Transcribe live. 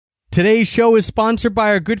Today's show is sponsored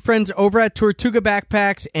by our good friends over at Tortuga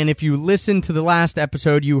Backpacks, and if you listened to the last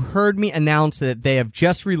episode, you heard me announce that they have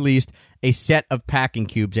just released a set of packing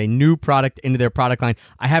cubes, a new product into their product line.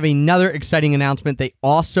 I have another exciting announcement. They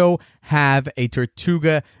also have a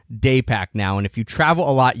Tortuga day pack now, and if you travel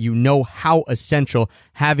a lot, you know how essential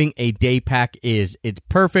having a day pack is. It's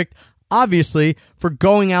perfect, obviously, for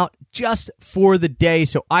going out just for the day.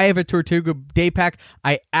 So I have a Tortuga day pack.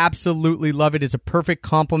 I absolutely love it. It's a perfect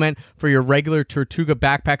complement for your regular Tortuga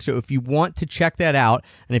backpack. So if you want to check that out,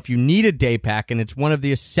 and if you need a day pack, and it's one of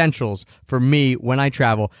the essentials for me when I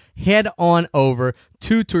travel, head on over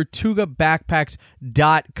to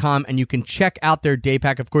TortugaBackpacks.com and you can check out their day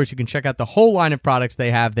pack. Of course, you can check out the whole line of products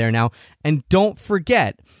they have there now. And don't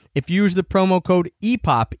forget, if you use the promo code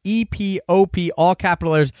EPOP, E-P-O-P, all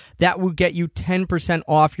capital letters, that will get you 10%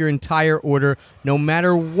 off your entire order, no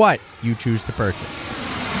matter what you choose to purchase.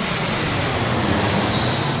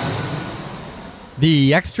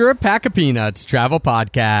 The Extra Pack of Peanuts Travel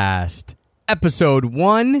Podcast, Episode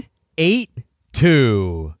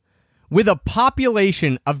 182. With a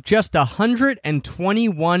population of just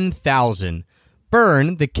 121,000,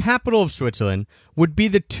 Bern, the capital of Switzerland, would be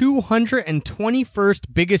the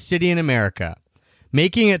 221st biggest city in America,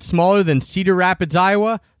 making it smaller than Cedar Rapids,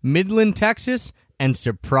 Iowa, Midland, Texas, and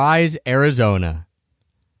Surprise, Arizona.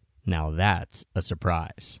 Now that's a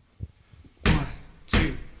surprise. 1,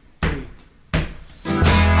 2, 3.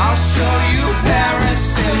 I'll show you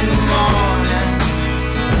Paris in the morning.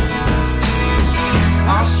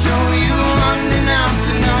 I'll show you London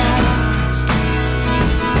afternoon.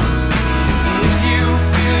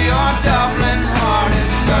 Your Dublin heart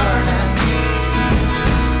is burning.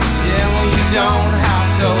 Yeah, well, you don't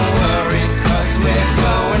have to worry, 'cause we're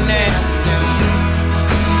going there soon.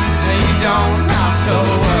 Yeah, you don't have to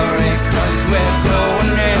worry, 'cause we're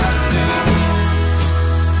going there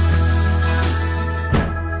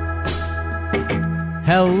soon.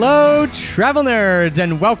 Hello, travel nerds,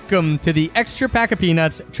 and welcome to the Extra Pack of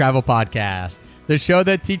Peanuts Travel Podcast, the show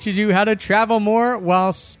that teaches you how to travel more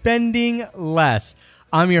while spending less.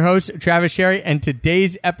 I'm your host, Travis Sherry, and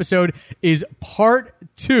today's episode is part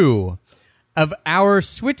 2 of our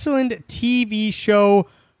Switzerland TV show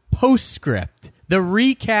Postscript, the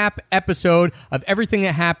recap episode of everything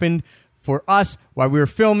that happened for us while we were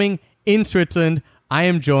filming in Switzerland. I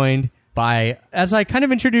am joined by, as I kind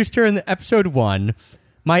of introduced her in the episode 1,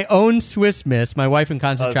 my own Swiss Miss, my wife and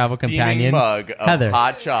constant travel companion, mug of Heather.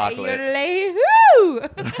 hot chocolate.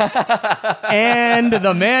 And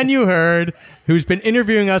the man you heard, who's been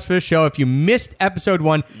interviewing us for the show. If you missed episode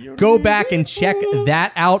 1, go back and check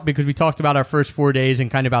that out, because we talked about our first 4 days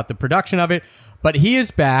and kind of about the production of it. But he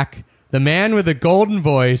is back, the man with the golden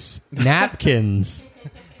voice, Napkins.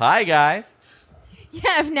 Hi, guys.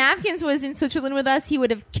 Yeah, if Napkins was in Switzerland with us, he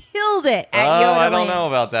would have killed it at Oh, yodeling. I don't know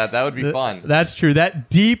about that. That would be fun. That's true. That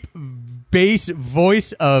deep bass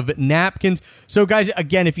voice of Napkins. So, guys,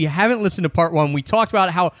 again, if you haven't listened to part 1, we talked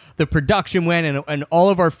about how the production went and all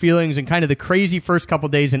of our feelings and kind of the crazy first couple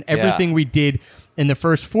days and everything we did in the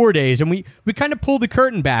first 4 days. And we kind of pulled the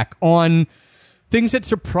curtain back on things that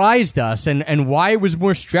surprised us and why it was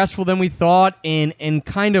more stressful than we thought, and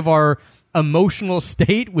kind of our emotional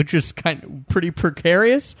state, which is kind of pretty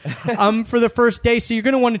precarious for the first day. So you're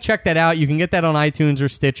going to want to check that out. You can get that on iTunes or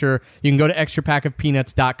Stitcher. You can go to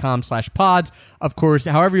extrapackofpeanuts.com/pods. Of course,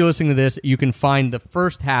 however you're listening to this, you can find the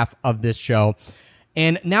first half of this show.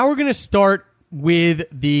 And now we're going to start with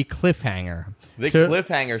the cliffhanger. The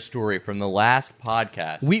cliffhanger story from the last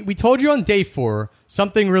podcast. We told you on day 4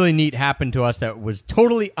 something really neat happened to us that was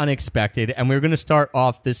totally unexpected, and we were going to start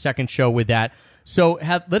off this second show with that. So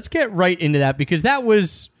let's get right into that, because that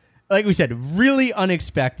was, like we said, really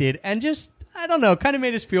unexpected and just, I don't know, kind of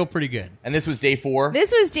made us feel pretty good. And this was day 4?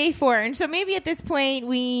 This was day 4, and so maybe at this point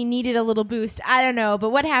we needed a little boost. I don't know, but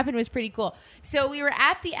what happened was pretty cool. So we were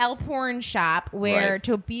at the Alphorn shop where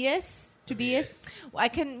Tobias, we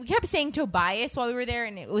kept saying Tobias while we were there,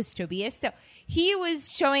 and it was Tobias. So he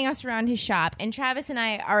was showing us around his shop, and Travis and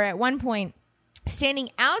I are at one point standing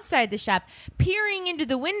outside the shop, peering into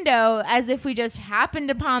the window as if we just happened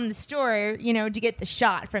upon the store, to get the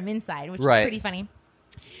shot from inside, which is pretty funny.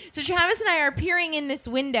 So Travis and I are peering in this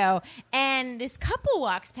window, and this couple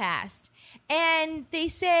walks past, and they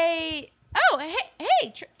say, "Oh,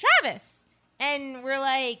 hey, Travis," and we're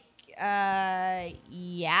like,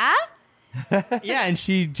 "Yeah." Yeah, and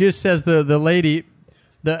she just says, the lady,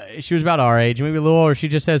 she was about our age, maybe a little older. She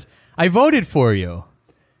just says, "I voted for you,"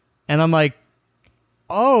 and I'm like,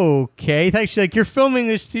 "Okay, thanks." She's like, "You're filming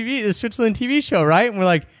this Switzerland TV show, right?" And we're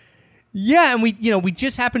like, Yeah, and we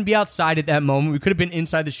just happened to be outside at that moment. We could have been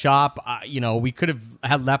inside the shop. We could have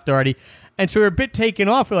had left already. And so we were a bit taken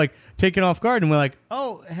off. We're like, taken off guard. And we're like,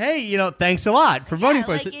 oh, hey, thanks a lot for voting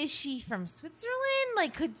for us. Like, is she from Switzerland?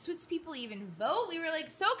 Like, could Swiss people even vote? We were, like,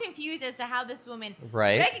 so confused as to how this woman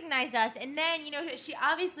recognized us. And then, she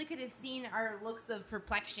obviously could have seen our looks of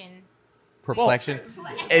perplexion. Perplexion?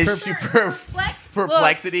 Is she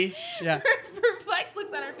perplexity? Yeah. Perplexed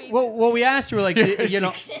looks on her face. Well, we asked her, like,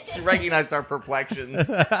 She recognized our perplexions.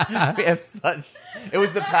 We have such... It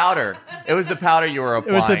was the powder. It was the powder you were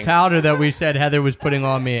applying. It was the powder that we said Heather was putting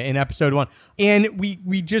on me in episode 1. And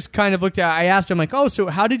we just kind of looked at... I asked her, I'm like, oh, so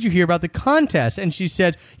how did you hear about the contest? And she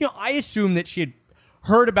said, I assumed that she had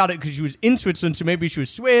heard about it because she was in Switzerland, so maybe she was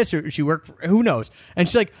Swiss or she worked for, who knows. And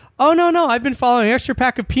she's like, oh, no, I've been following Extra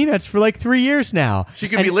Pack of Peanuts for like 3 years now. She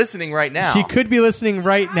could be listening right now. She could be listening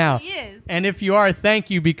right now. Is. And if you are, thank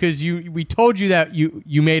you, because we told you that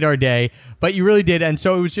you made our day, but you really did. And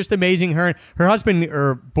so it was just amazing. Her husband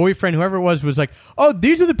or boyfriend, whoever it was like, oh,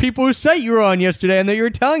 these are the people whose site you were on yesterday and that you were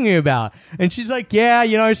telling me about. And she's like, yeah,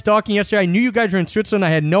 I was stalking yesterday. I knew you guys were in Switzerland. I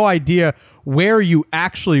had no idea where you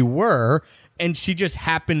actually were. And she just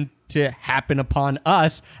happened to happen upon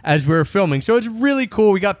us as we were filming. So it's really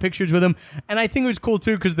cool. We got pictures with him. And I think it was cool,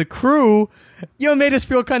 too, because the crew, made us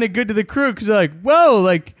feel kind of good to the crew. Because they're like, whoa,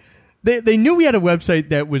 like, they knew we had a website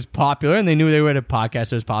that was popular. And they knew they had a podcast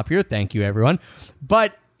that was popular. Thank you, everyone.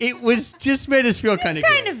 But it was just made us feel kind of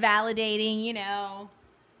good. It's kind of validating,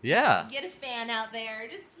 Yeah. Get a fan out there.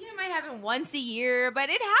 Just, might happen once a year, but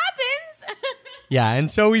it happens. Yeah,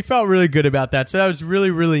 and so we felt really good about that. So that was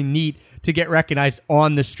really, really neat to get recognized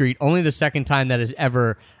on the street. Only the second time that has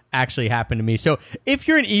ever actually happened to me. So if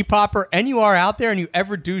you're an e-popper and you are out there and you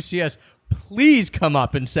ever do see us, please come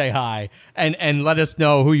up and say hi and let us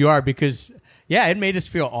know who you are because, yeah, it made us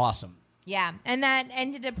feel awesome. Yeah, and that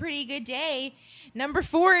ended a pretty good day. Number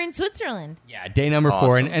 4 in Switzerland. Yeah, day number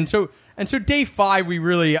 4. And so day 5, we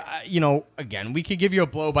really, again, we could give you a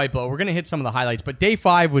blow-by-blow. We're going to hit some of the highlights, but day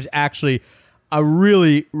 5 was actually a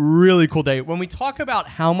really, really cool day. When we talk about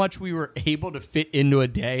how much we were able to fit into a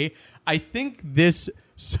day, I think this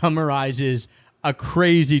summarizes a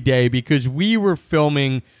crazy day because we were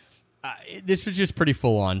filming. This was just pretty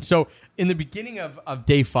full on. So in the beginning of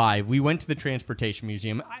day 5, we went to the Transportation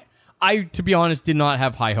Museum. I, to be honest, did not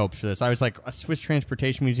have high hopes for this. I was like, a Swiss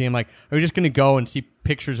Transportation Museum, like, are we just going to go and see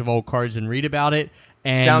pictures of old cars and read about it?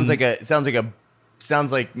 And sounds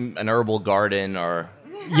like an herbal garden or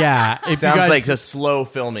yeah. Sounds like a slow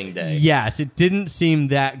filming day. Yes, it didn't seem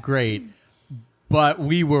that great, but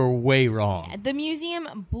we were way wrong. The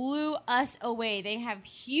museum blew us away. They have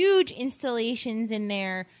huge installations in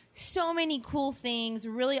there. So many cool things,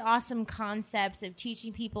 really awesome concepts of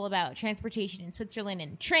teaching people about transportation in Switzerland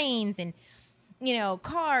and trains and,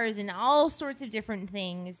 cars and all sorts of different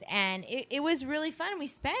things. And it was really fun. We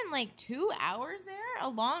spent like 2 hours there, a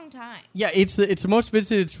long time. Yeah, it's the most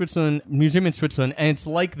visited museum in Switzerland, and it's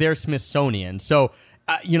like their Smithsonian. So,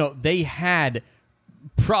 they had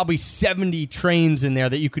probably 70 trains in there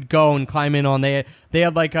that you could go and climb in on. They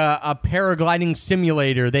had like a paragliding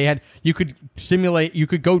simulator. You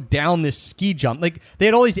could go down this ski jump. Like they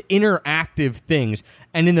had all these interactive things.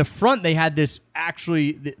 And in the front they had this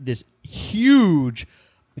huge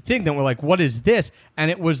thing that we're like, what is this? And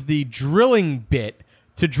it was the drilling bit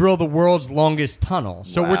to drill the world's longest tunnel.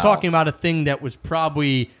 So we're talking about a thing that was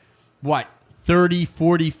probably 30,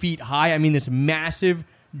 40 feet high. I mean, this massive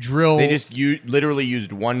drill. They just literally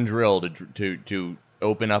used one drill to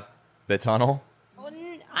open up the tunnel.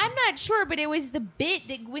 I'm not sure, but it was the bit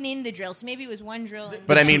that went in the drill. So maybe it was one drill.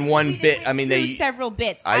 But I mean, one bit. I mean, they several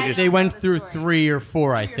bits. They went through 3 or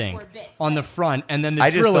 4, I think, on the front, and then the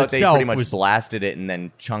drill just thought itself they pretty much blasted it and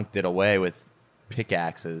then chunked it away with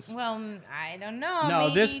pickaxes. Well, I don't know.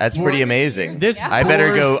 No, that's pretty amazing. I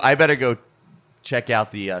better go check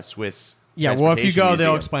out the Swiss. Yeah, well, if you go, Museum.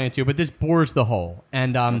 they'll explain it to you. But this bores the hole,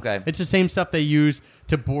 and it's the same stuff they use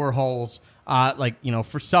to bore holes,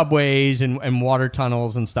 for subways and water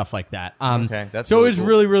tunnels and stuff like that. That's so really it was cool.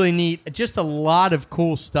 really, really neat. Just a lot of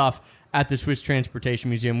cool stuff at the Swiss Transportation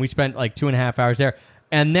Museum. We spent like 2.5 hours there,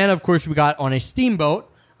 and then of course we got on a steamboat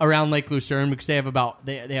around Lake Lucerne because they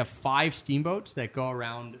have 5 steamboats that go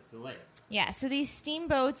around the lake. Yeah, so these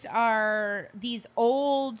steamboats are these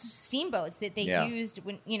old steamboats that they used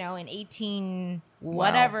when in 18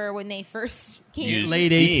 whatever when they first came.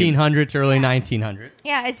 Late 1800s, early 1900s.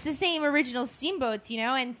 Yeah, it's the same original steamboats,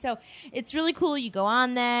 and so it's really cool. You go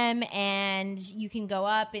on them and you can go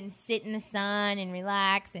up and sit in the sun and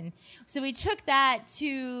relax. And so we took that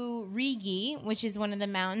to Rigi, which is one of the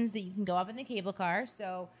mountains that you can go up in the cable car.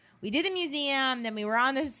 So we did the museum, then we were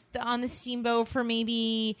on the steamboat for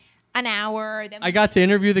maybe an hour. Then I got to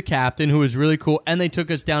interview the captain, who was really cool, and they took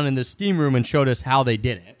us down in the steam room and showed us how they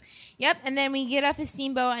did it. Yep, and then we get off the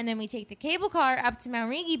steamboat, and then we take the cable car up to Mount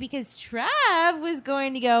Rigi because Trav was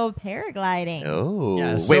going to go paragliding. Oh,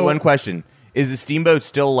 Yeah, wait. so- One question: is the steamboat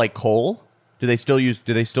still like coal? Do they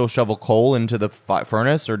still shovel coal into the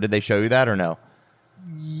furnace, or did they show you that, or no?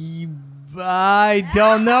 I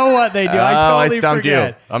don't know what they do. I Oh, totally I stumped you.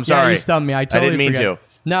 forget. I'm Yeah, sorry. you stumped me. I totally didn't mean forget.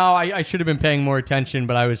 to. No, I should have been paying more attention,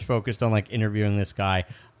 but I was focused on like interviewing this guy.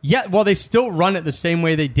 Yeah, well, they still run it the same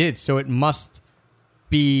way they did, so it must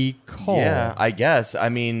be coal. Yeah, I guess. I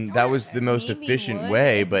mean, that was the most Maybe efficient wood.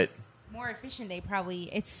 way, but It's more efficient.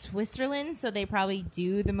 It's Switzerland, so they probably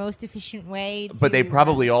do the most efficient way. they to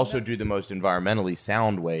probably run the also steamboat. do the most environmentally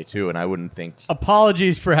sound way too. And I wouldn't think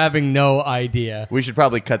Apologies for having no idea. we should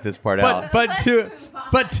probably cut this part out. But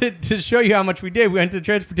to show you how much we did, we went to the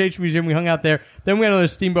Transportation Museum. We hung out there. Then we went on a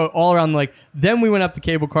steamboat all around the lake. Then we went up the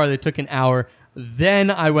cable car. That took an hour.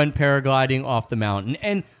 Then I went paragliding off the mountain.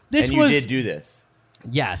 And this and you was did do this.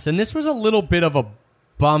 yes, and this was a little bit of a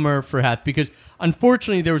bummer for Heth because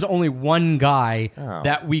unfortunately there was only one guy Oh.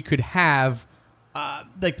 that we could have.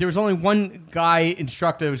 There was only one guy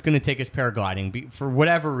instructor that was going to take us paragliding for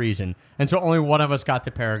whatever reason, and so only one of us got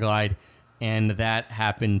to paraglide, and that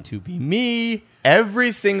happened to be me.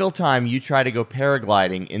 Every single time you try to go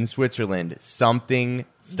paragliding in Switzerland, something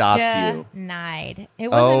stops you. Denied. It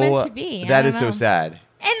wasn't meant to be. That I is don't so know. sad.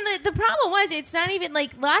 And the problem was, it's not even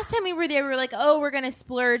like last time we were there, we were like, oh, we're going to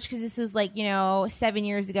splurge because this was like, 7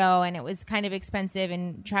 years ago and it was kind of expensive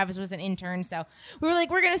and Travis was an intern. So we were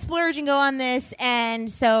like, we're going to splurge and go on this.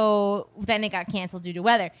 And so then it got canceled due to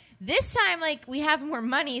weather. This time, like, we have more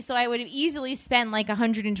money, so I would have easily spent like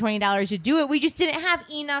 $120 to do it. We just didn't have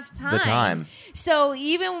enough time. The time. So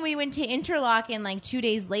even when we went to Interlaken like 2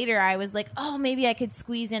 days later, I was like, oh, maybe I could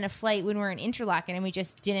squeeze in a flight when we're in Interlaken, and we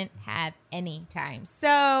just didn't have any time.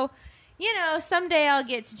 So, someday I'll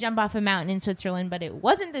get to jump off a mountain in Switzerland, but it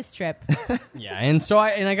wasn't this trip. Yeah, and so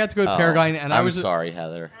I got to go paragliding, and I'm sorry,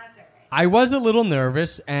 Heather. I was a little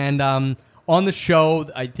nervous, and on the show,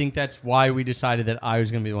 I think that's why we decided that I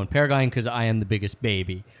was going to be the one paragliding because I am the biggest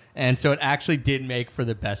baby, and so it actually did make for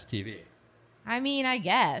the best TV. I mean, I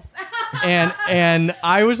guess. and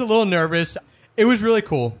I was a little nervous. It was really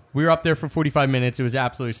cool. We were up there for 45 minutes. It was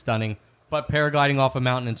absolutely stunning. But paragliding off a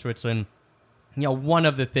mountain in Switzerland, one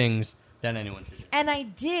of the things that anyone should do. And I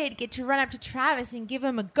did get to run up to Travis and give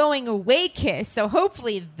him a going away kiss, so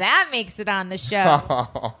hopefully that makes it on the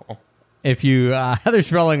show. If you,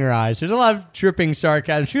 Heather's rolling her eyes. There's a lot of dripping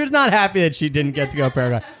sarcasm. She was not happy that she didn't get to go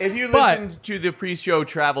paragliding. If you But- listen to the pre-show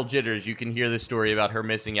Travel Jitters, you can hear the story about her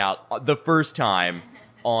missing out the first time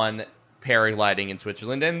on paragliding in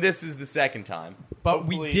Switzerland, and this is the second time. But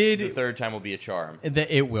we Hopefully, did- The third time will be a charm.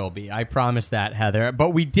 It will be. I promise that, Heather.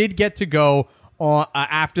 But we did get to go on,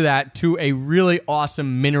 after that to a really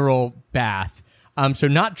awesome mineral bath. So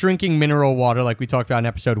not drinking mineral water like we talked about in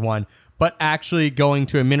episode 1, but actually going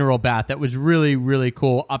to a mineral bath that was really, really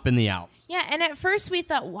cool up in the Alps. Yeah, and at first we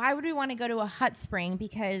thought, why would we want to go to a hot spring?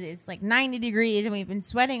 Because it's like 90 degrees and we've been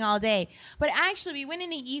sweating all day. But actually, we went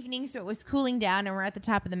in the evening, so it was cooling down, and we're at the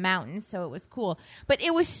top of the mountain, so it was cool. But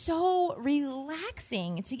it was so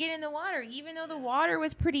relaxing to get in the water, even though the water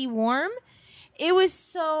was pretty warm. It was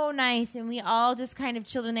so nice, and we all just kind of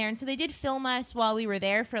chilled in there. And so they did film us while we were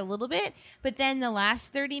there for a little bit, but then the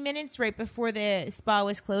last 30 minutes, right before the spa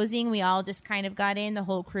was closing, we all just kind of got in, the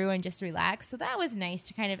whole crew, and just relaxed. So that was nice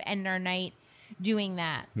to kind of end our night doing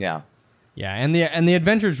that. Yeah. Yeah, and the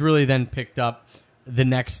adventures really then picked up the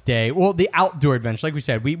next day. Well, the outdoor adventure, like we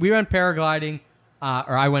said, we went paragliding,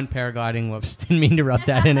 or I went paragliding. Whoops, didn't mean to rub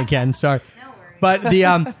that in again. Sorry. But the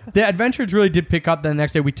adventures really did pick up the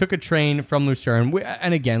next day. We took a train from Lucerne.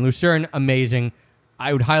 And again, Lucerne, amazing.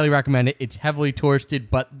 I would highly recommend it. It's heavily touristed,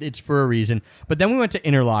 but it's for a reason. But then we went to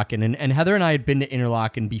Interlaken, and Heather and I had been to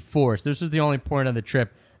Interlaken before. So this was the only point of the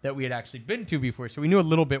trip that we had actually been to before. So we knew a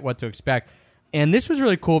little bit what to expect. And this was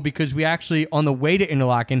really cool because we actually, on the way to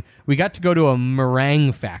Interlaken, we got to go to a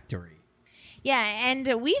meringue factory. Yeah,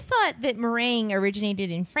 and we thought that meringue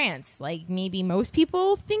originated in France. Like, maybe most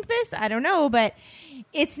people think this. I don't know, but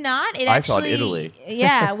it's not. I thought Italy.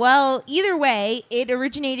 Yeah, well, either way, it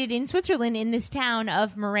originated in Switzerland in this town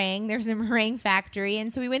of meringue. There's a meringue factory,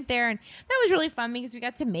 and so we went there, and that was really fun because we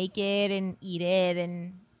got to make it and eat it,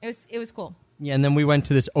 and it was cool. Yeah, and then we went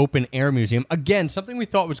to this open air museum. Again, something we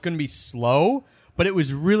thought was going to be slow, but it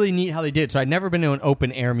was really neat how they did it. So I'd never been to an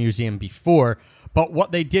open air museum before, but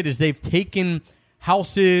what they did is they've taken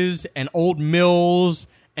houses and old mills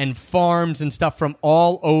and farms and stuff from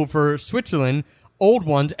all over Switzerland, old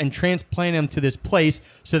ones and transplant them to this place.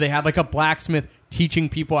 So they have like a blacksmith teaching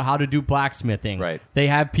people how to do blacksmithing. Right. They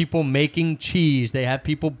have people making cheese. They have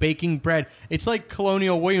people baking bread. It's like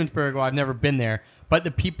Colonial Williamsburg. Well, I've never been there, but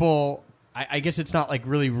the people, I guess it's not like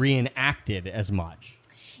really reenacted as much.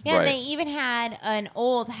 Yeah, Right. and they even had an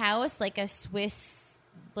old house, like a Swiss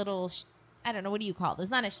little, I don't know, what do you call it? There's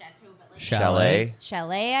not a chateau, but like Chalet.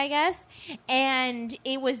 chalet, I guess. And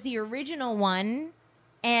it was the original one,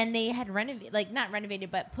 and they had not renovated,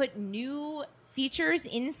 but put new features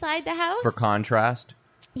inside the house. For contrast.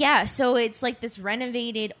 Yeah, so it's like this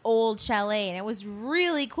renovated old chalet, and it was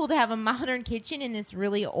really cool to have a modern kitchen in this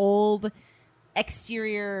really old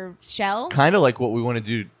exterior shell. Kind of like what we want to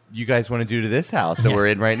do. You guys want to do to this house that we're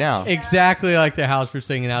in right now. Exactly like the house we're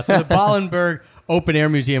singing now. So the Ballenberg Open Air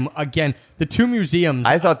Museum, again, the two museums.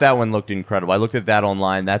 I thought that one looked incredible. I looked at that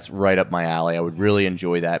online. That's right up my alley. I would really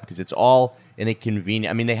enjoy that because it's all in a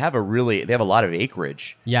convenient. I mean, they have a lot of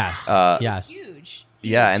acreage. Yes. Yes. Huge.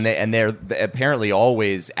 Yeah, and they're apparently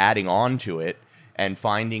always adding on to it and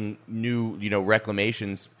finding new,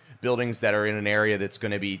 reclamations, buildings that are in an area that's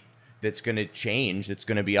going to change, that's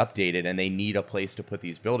going to be updated, and they need a place to put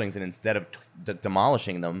these buildings. And instead of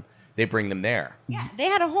demolishing them, they bring them there. Yeah, they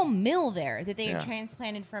had a whole mill there that they had Yeah.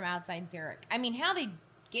 transplanted from outside Zurich. I mean, how they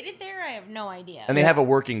get it there, I have no idea. And they have a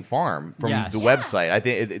working farm from Yes. the Yeah. website. I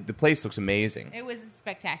think the place looks amazing. It was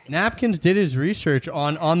spectacular. Napkins did his research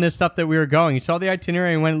on this stuff that we were going. He saw the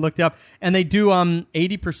itinerary and went and looked it up. And they do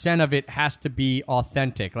 80% of it has to be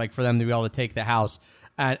authentic, like for them to be able to take the house,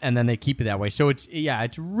 and then they keep it that way. So it's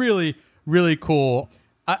really, really cool.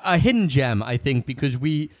 A hidden gem, I think, because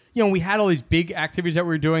we had all these big activities that we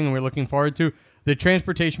were doing and we are looking forward to. The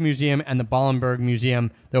Transportation Museum and the Ballenberg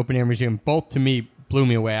Museum, the Open Air Museum, both to me blew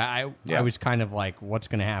me away. I was kind of like, what's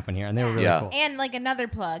going to happen here? And they were really cool. And like another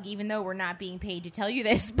plug, even though we're not being paid to tell you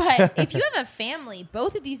this, but if you have a family,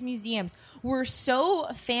 both of these museums were so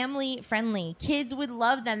family friendly. Kids would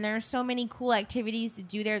love them. There are so many cool activities to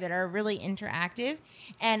do there that are really interactive.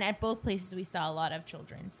 And at both places, we saw a lot of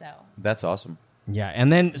children. So That's awesome. Yeah,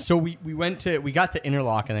 and then so we got to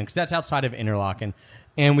Interlaken then because that's outside of Interlaken,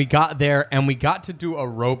 and we got there and we got to do a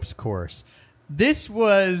ropes course. This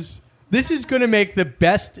is going to make the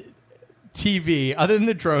best TV other than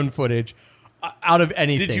the drone footage out of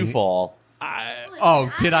anything. Did you fall?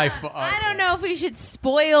 Did I fall? I don't know if we should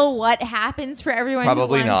spoil what happens for everyone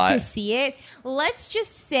Probably who wants not. to see it. Let's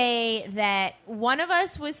just say that one of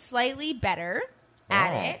us was slightly better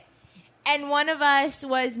at it. And one of us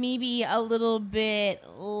was maybe a little bit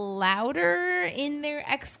louder in their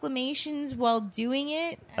exclamations while doing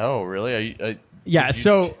it. Oh, really? Yeah,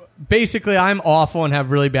 so basically I'm awful and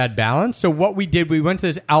have really bad balance. So what we did, we went to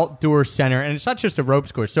this outdoor center, and it's not just a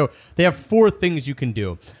ropes course. So they have 4 things you can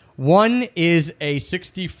do. One is a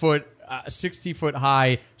 60-foot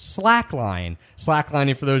high slack line.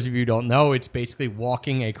 Slacklining, for those of you who don't know, it's basically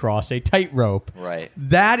walking across a tightrope. Right.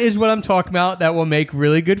 That is what I'm talking about. That will make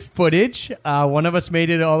really good footage. One of us made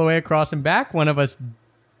it all the way across and back. One of us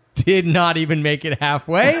did not even make it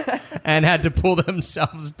halfway and had to pull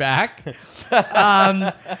themselves back.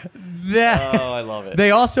 I love it.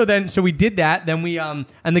 They also so we did that. Then we and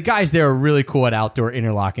the guys there are really cool at outdoor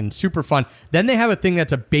Interlaken, super fun. Then they have a thing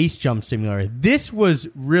that's a base jump simulator. This was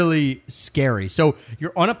really scary. So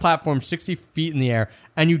you're on a platform 60 feet in the air,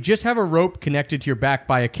 and you just have a rope connected to your back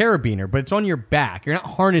by a carabiner, but it's on your back. You're not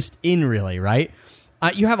harnessed in really, right?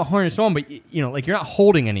 You have a harness on, but you're not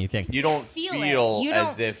holding anything. You don't Feel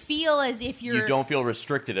as if you're... you don't feel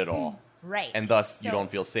restricted at all. Right. And thus you So- don't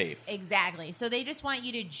feel safe. Exactly. So they just want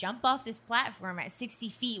you to jump off this platform at 60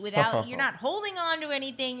 feet without, you're not holding on to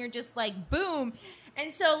anything. You're just like, boom.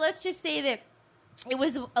 And so let's just say that it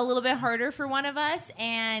was a little bit harder for one of us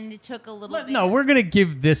and it took a little bit. No, we're going to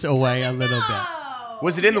give this away a little bit. No.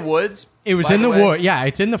 Was it in the woods? It was by in the way? wood. Yeah,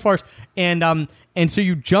 it's in the forest. And so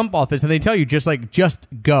you jump off this, and they tell you just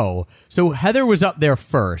go. So Heather was up there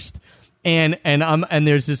first, and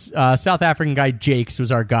there's this South African guy, Jakes,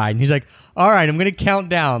 was our guide, and he's like, "All right, I'm going to count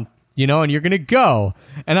down, and you're going to go."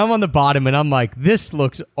 And I'm on the bottom, and I'm like, "This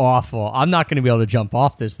looks awful. I'm not going to be able to jump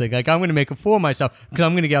off this thing. Like I'm going to make a fool of myself because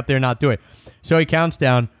I'm going to get up there and not do it." So he counts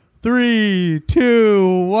down 3,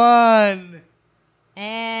 2, 1.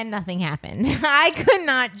 And nothing happened. I could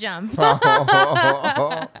not jump.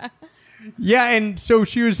 Yeah, and so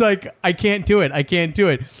she was like, I can't do it.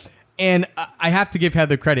 And I have to give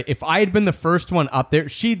Heather credit. If I had been the first one up there,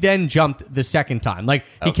 she then jumped the second time. Like,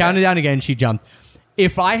 he Okay. counted down again, she jumped.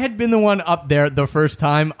 If I had been the one up there the first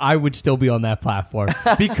time, I would still be on that platform.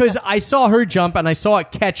 Because I saw her jump, and I saw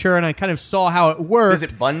it catch her, and I kind of saw how it worked. Is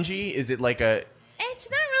it bungee? Is it like a... It's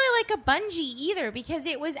not really like a bungee either, because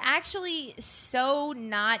it was actually so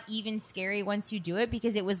not even scary once you do it,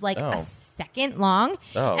 because it was like a second long.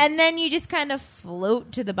 Oh. And then you just kind of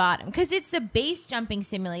float to the bottom, because it's a base jumping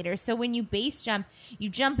simulator. So when you base jump, you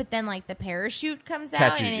jump, but then like the parachute comes out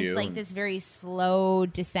Catches and it's you. like this very slow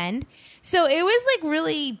descend. So it was like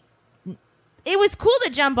really... It was cool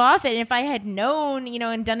to jump off it. And if I had known,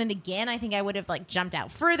 and done it again, I think I would have like jumped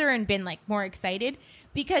out further and been like more excited,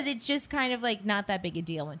 because it's just kind of like not that big a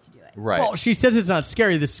deal once you do it. Right. Well, she says it's not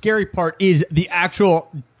scary. The scary part is the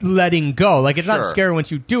actual letting go. Like, it's not Sure. scary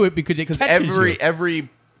once you do it, because it catches you. every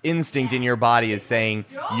instinct in your body is saying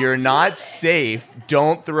you're not safe.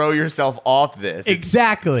 Don't throw yourself off this. It's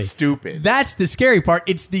Exactly. stupid. That's the scary part.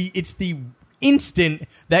 It's the instant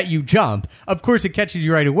that you jump. Of course, it catches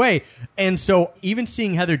you right away. And so even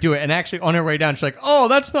seeing Heather do it, and actually on her way down, she's like, "Oh,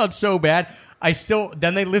 that's not so bad."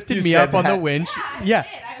 Then they lifted You me said up on the that. winch. Yeah.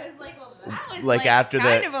 I was like, well, that was like after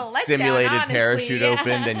kind the of a letdown, simulated honestly. parachute Yeah.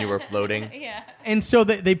 opened and you were floating. Yeah. And so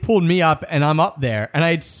they pulled me up, and I'm up there, and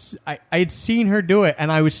I had seen her do it,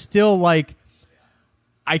 and I was still like,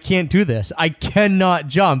 I can't do this. I cannot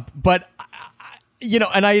jump. But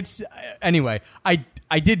anyway,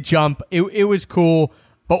 I did jump. It was cool.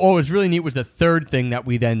 But what was really neat was the third thing that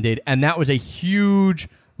we then did, and that was a huge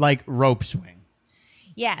like rope swing.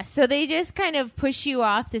 Yeah, so they just kind of push you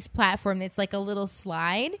off this platform that's like a little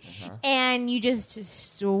slide, and you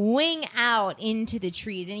just swing out into the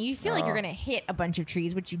trees, and you feel like you're going to hit a bunch of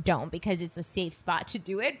trees, which you don't, because it's a safe spot to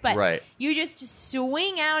do it, but Right. you just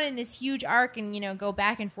swing out in this huge arc and, go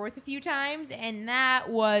back and forth a few times, and that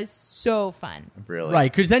was so fun. Really?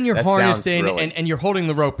 Right, because then you're That harnessed sounds in, thrilling. and you're holding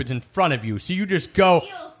the rope. It's in front of you, so you just go,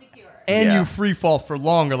 Feel secure. and Yeah. you free fall for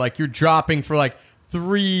longer. Like, you're dropping for like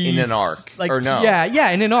 3 In an arc, like, or no?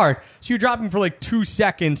 Yeah, in an arc. So you're dropping for like 2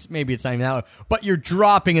 seconds. Maybe it's not even that long, but you're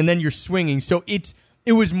dropping and then you're swinging. So it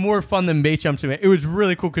was more fun than base jump swing. It was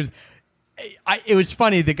really cool because it was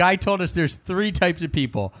funny. The guy told us there's 3 types of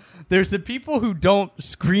people. There's the people who don't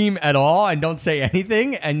scream at all and don't say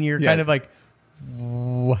anything, and you're Yes. kind of like,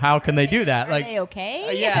 how can they do that? Are Like, they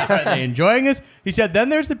okay? yeah, are they enjoying this? He said, then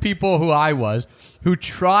there's the people who I was, who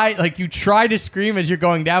try to scream as you're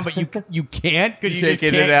going down, but you can't, because you just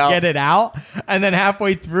Can't can't get it out. get it out. And then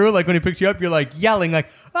halfway through, like when he picks you up, you're like yelling, like,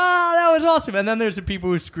 "Oh, that was awesome!" And then there's the people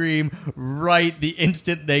who scream right the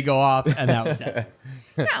instant they go off, and that was it.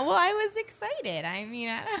 Yeah, well, I was excited. I mean,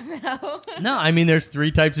 I don't know. No, I mean, there's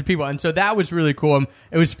 3 types of people. And so that was really cool.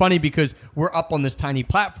 It was funny because we're up on this tiny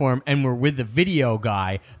platform and we're with the video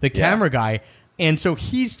guy, the camera guy. And so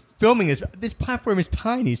he's filming this. This platform is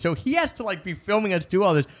tiny. So he has to be filming us do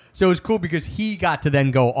all this. So it was cool because he got to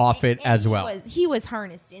then go off it And as well. He was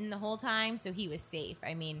harnessed in the whole time, so he was safe.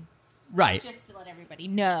 I mean, Right. just to let everybody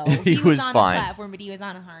know. He was on fine. the platform, but he was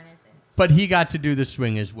on a harness. But he got to do the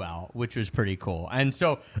swing as well, which was pretty cool. And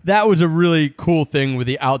so that was a really cool thing with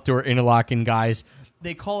the outdoor interlocking guys.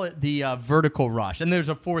 They call it the vertical rush. And there's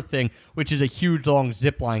a 4th thing, which is a huge, long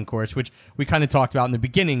zip line course, which we kind of talked about in the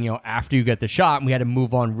beginning. After you get the shot, and we had to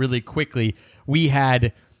move on really quickly. We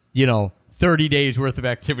had, 30 days worth of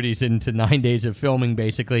activities into 9 days of filming,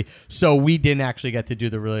 basically. So we didn't actually get to do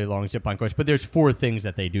the really long zip line course. But there's 4 things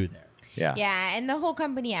that they do there. Yeah. Yeah, and the whole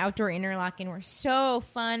company, Outdoor Interlocking, were so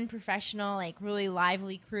fun, professional, really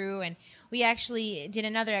lively crew, and we actually did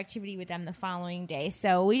another activity with them the following day.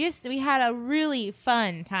 So we had a really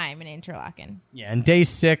fun time in Interlocking. Yeah, and day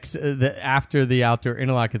 6, after the outdoor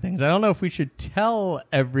interlocking things, I don't know if we should tell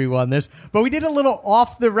everyone this, but we did a little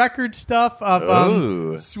off-the-record stuff of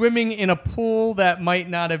Ooh. swimming in a pool that might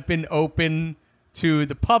not have been open to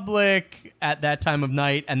the public at that time of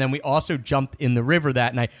night, and then we also jumped in the river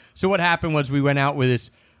that night. So what happened was we went out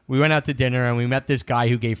to dinner, and we met this guy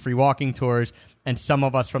who gave free walking tours, and some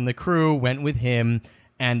of us from the crew went with him,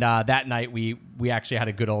 and that night we actually had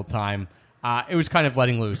a good old time. It was kind of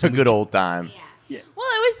letting loose. A good old time. Yeah. Well,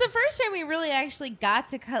 it was the first time we really actually got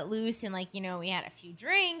to cut loose, and we had a few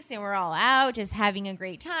drinks, and we're all out just having a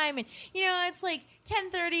great time. And it's like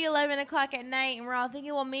 10:30, 11 o'clock at night, and we're all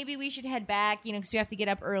thinking, well, maybe we should head back, because we have to get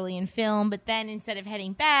up early and film. But then instead of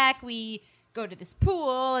heading back, we go to this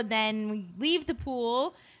pool, and then we leave the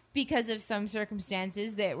pool because of some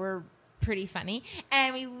circumstances that were pretty funny,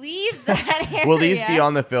 and we leave that area. Will these be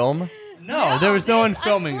on the film? No, there was no one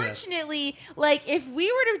filming this. Unfortunately, if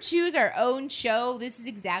we were to choose our own show, this is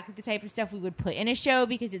exactly the type of stuff we would put in a show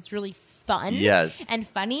because it's really fun Yes. and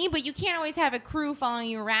funny, but you can't always have a crew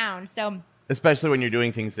following you around. So Especially when you're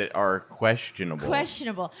doing things that are questionable.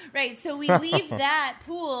 Right? So we leave that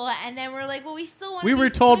pool, and then we're like, well, we still want. We were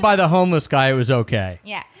told by the homeless guy it was okay.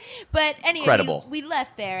 Yeah, but anyway, Credible. we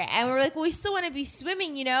left there, and we were like, well, we still want to be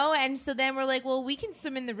swimming, and so then we're like, well, we can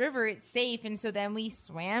swim in the river; it's safe, and so then we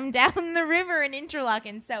swam down the river in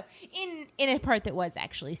Interlaken, so in a part that was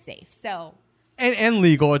actually safe. So. And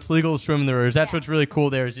legal. It's legal to swim in the rivers. That's Yeah. what's really cool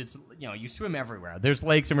there is it's, you swim everywhere. There's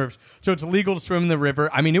lakes and rivers. So it's legal to swim in the river.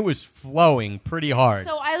 I mean, it was flowing pretty hard.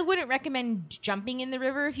 So I wouldn't recommend jumping in the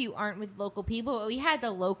river if you aren't with local people. But we had the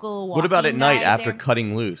local What about at walking night guide after there.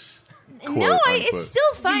 cutting loose? No, Quote, it's unquote.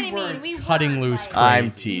 still fine. We I mean, weren't we cutting weren't, loose like- crazy.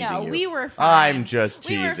 I'm teasing No, you. we were fine. I'm just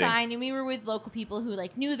We were teasing. fine, and we were with local people who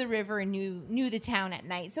knew the river and knew the town at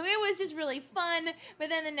night. So it was just really fun. But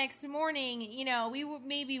then the next morning, we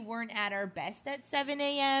maybe weren't at our best at 7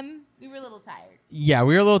 a.m. We were a little tired. Yeah,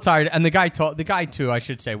 we were a little tired. And the guy too, I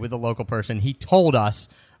should say, with the local person, he told us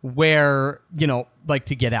where,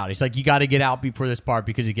 to get out. He's like, you got to get out before this part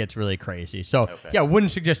because it gets really crazy. So, Okay. yeah, I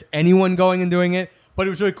wouldn't suggest anyone going and doing it, but it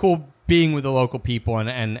was really cool being with the local people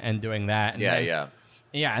and doing that. And then, Yeah.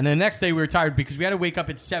 Yeah, and the next day we were tired because we had to wake up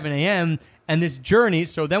at 7 a.m. and this journey.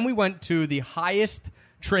 So then we went to the highest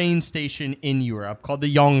train station in Europe called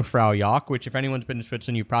the Jungfraujoch, which if anyone's been to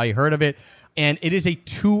Switzerland, you've probably heard of it. And it is a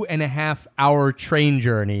 2.5-hour train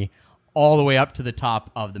journey all the way up to the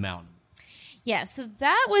top of the mountain. Yeah, so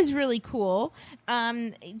that was really cool.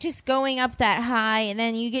 Just going up that high, and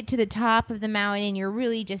then you get to the top of the mountain, and you're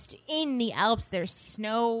really just in the Alps. There's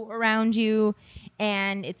snow around you,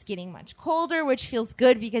 and it's getting much colder, which feels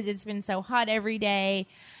good because it's been so hot every day.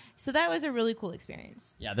 So that was a really cool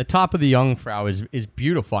experience. Yeah, the top of the Jungfrau is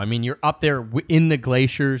beautiful. I mean, you're up there in the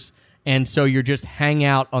glaciers, and so you're just hang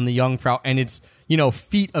out on the Jungfrau, and it's,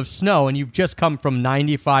 feet of snow, and you've just come from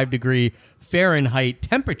 95-degree Fahrenheit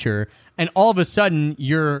temperature, and all of a sudden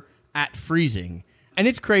you're at freezing. And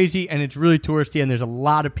it's crazy, and it's really touristy, and there's a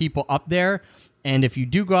lot of people up there. And if you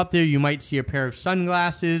do go up there, you might see a pair of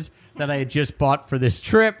sunglasses that I had just bought for this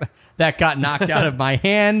trip that got knocked out of my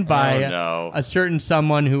hand by a certain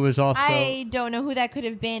someone who was also... I don't know who that could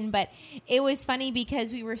have been, but it was funny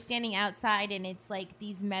because we were standing outside, and it's like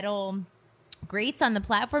these metal grates on the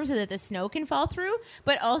platform so that the snow can fall through,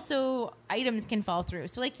 but also items can fall through.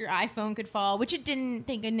 So like your iPhone could fall, which it didn't,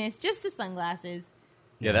 thank goodness, just the sunglasses.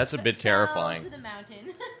 Yeah, that's a bit Fell terrifying. to the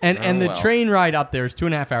mountain. And the well. train ride up there is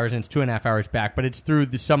 2.5 hours, and it's 2.5 hours back, but it's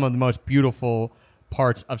through some of the most beautiful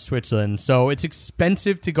parts of Switzerland. So it's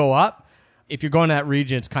expensive to go up. If you're going to that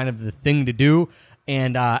region, it's kind of the thing to do.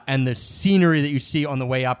 And the scenery that you see on the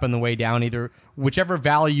way up and the way down, either whichever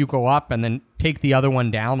valley you go up and then take the other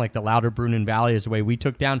one down, like the Lauterbrunnen Valley is the way we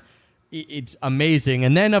took down. It's amazing.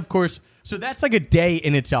 And then, of course, so that's like a day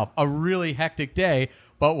in itself, a really hectic day.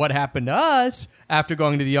 But what happened to us after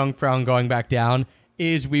going to the Jungfrau and going back down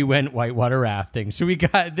is we went whitewater rafting. So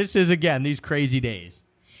this is, again, these crazy days.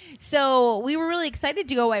 So we were really excited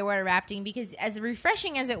to go whitewater rafting because as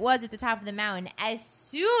refreshing as it was at the top of the mountain, as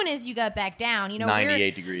soon as you got back down,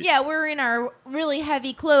 98 degrees. Yeah, we're in our really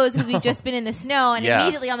heavy clothes because we've just been in the snow. And Yeah.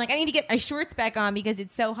 immediately I'm like, I need to get my shorts back on because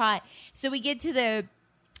it's so hot. So we get to the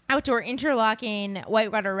outdoor Interlaken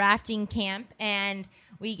whitewater rafting camp, and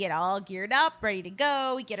we get all geared up, ready to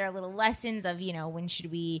go. We get our little lessons of, when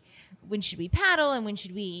should we paddle and when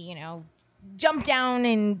should we, jump down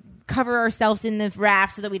and cover ourselves in the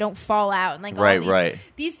raft so that we don't fall out and Right.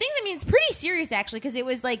 these things. I mean, it's pretty serious actually because it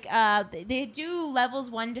was like they do levels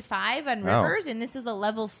 1 to 5 on rivers, and this is a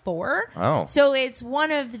level 4. Oh. So it's one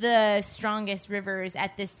of the strongest rivers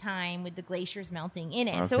at this time with the glaciers melting in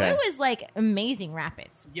it. So Okay. it was like amazing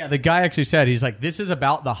rapids. Yeah, the guy actually said, he's like, this is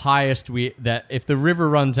about the highest that if the river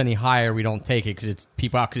runs any higher, we don't take it because it's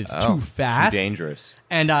people out because it's too fast. Too dangerous.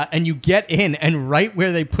 And you get in, and right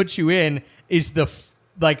where they put you in is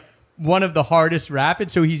one of the hardest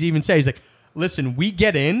rapids. So he's even saying, he's like, listen, we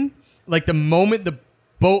get in, like the moment the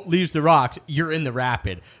boat leaves the rocks, you're in the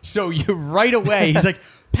rapid. So you right away, he's like,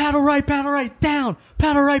 paddle right, down,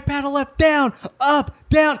 paddle right, paddle left, down, up,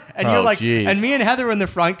 down. And you're like, geez. and me and Heather were in the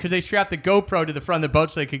front because they strapped the GoPro to the front of the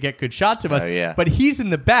boat so they could get good shots of us. Oh, yeah. But he's in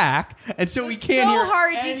the back, and so we can't so hear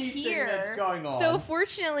hard to anything hear. that's going on. So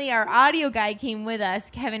fortunately, our audio guy came with us.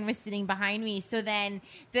 Kevin was sitting behind me, so then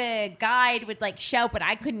the guide would shout, but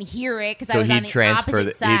I couldn't hear it because So I was on he'd the transfer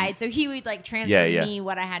opposite side. So he would transfer Yeah. me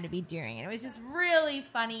what I had to be doing, and it was just really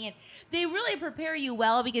funny. And they really prepare you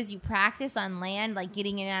well because you practice on land, like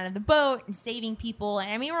getting in and out of the boat and saving people.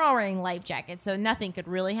 And I mean, we're all wearing life jackets, so nothing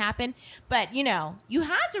could really happen. But, you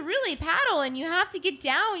have to really paddle and you have to get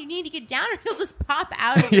down. You need to get down or you'll just pop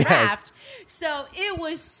out of the Yes. raft. So it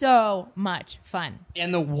was so much fun.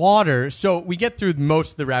 And the water, so we get through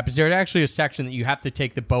most of the rapids. There's actually a section that you have to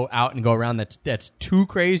take the boat out and go around that's too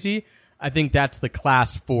crazy. I think that's the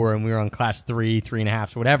class 4, and we were on class 3,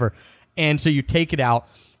 3.5, so whatever. And so you take it out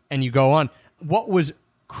and you go on. What was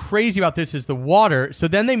crazy about this is the water. So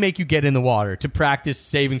then they make you get in the water to practice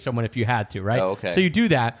saving someone if you had to, right? Oh, okay. So you do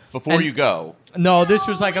that. Before And- you go. No, this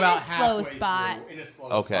was like in about a slow halfway spot. through, in a slow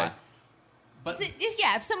Okay. spot. But So,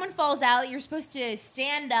 if someone falls out, you're supposed to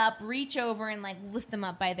stand up, reach over, and like lift them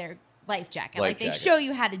up by their life jacket. Life Like they jackets. show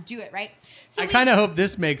you how to do it, right? So I kind of hope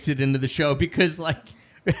this makes it into the show because, like,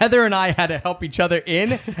 Heather and I had to help each other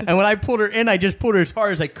in, and when I pulled her in, I just pulled her as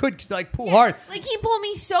hard as I could because, like, pull hard. Like he pulled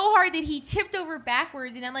me so hard that he tipped over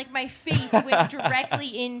backwards, and then like my face went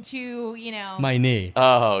directly into My knee.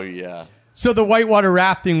 Oh, yeah. So the whitewater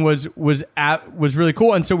rafting was really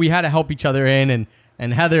cool, and so we had to help each other in,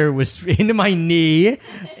 and Heather was into my knee,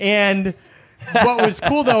 and what was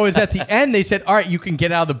cool though is at the end they said, "All right, you can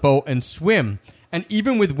get out of the boat and swim." And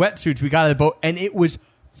even with wetsuits, we got out of the boat, and it was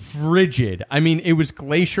frigid. I mean, it was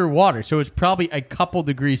glacier water, so it was probably a couple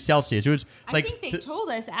degrees Celsius. It was like I think they told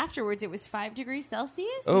us afterwards it was 5 degrees Celsius,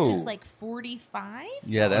 Oh. which is like 45.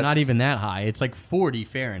 Yeah, that's not even that high. It's like 40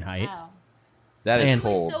 Fahrenheit. Wow. That is And- It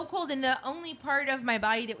was cold. so cold, and the only part of my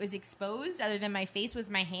body that was exposed, other than my face, was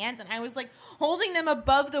my hands, and I was like holding them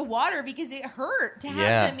above the water because it hurt to have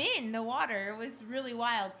Yeah. them in the water. It was really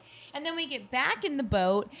wild. And then we get back in the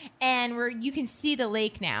boat, and you can see the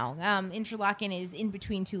lake now. Interlaken is in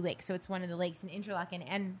between two lakes, so it's one of the lakes in Interlaken,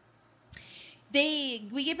 and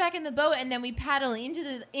we get back in the boat, and then we paddle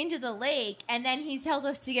into the lake, and then he tells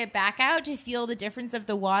us to get back out to feel the difference of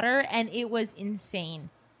the water, and it was insane.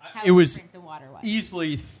 How It was different the water was.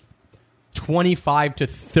 easily 25 to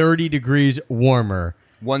 30 degrees warmer.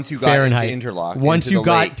 Once you got Fahrenheit. into Interlaken. Once into you the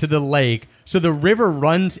got lake. to the lake, so the river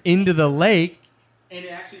runs into the lake, and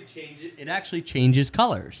it actually changes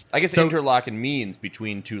colors. I guess so, Interlaken means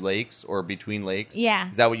between two lakes or between lakes. Yeah.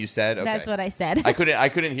 Is that what you said? Okay. That's what I said. I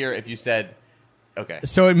couldn't hear if you said. Okay.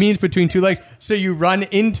 So it means between two lakes. So you run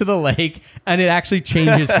into the lake, and it actually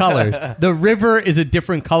changes colors. The river is a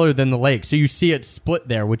different color than the lake, so you see it split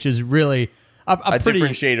there, which is really a pretty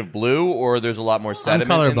different shade of blue, or there's a lot more I'm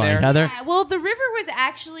sediment in colorblind, there. Heather. Yeah, well, the river was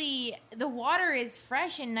actually, the water is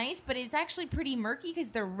fresh and nice, but it's actually pretty murky because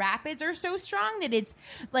the rapids are so strong that it's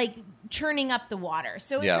like churning up the water.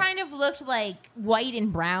 So Yeah. it kind of looked like white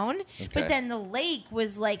and brown, Okay. but then the lake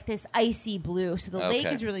was like this icy blue. So the lake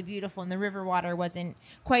Okay. is really beautiful, and the river water wasn't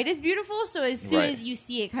quite as beautiful. So as soon Right. as you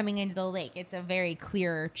see it coming into the lake, it's a very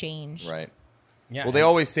clear change. Right. Yeah. Well, they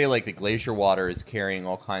always say like the glacier water is carrying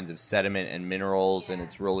all kinds of sediment and minerals, and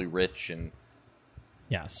it's really rich. And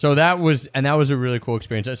Yeah, so that was a really cool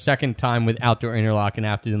experience. A second time with outdoor Interlaken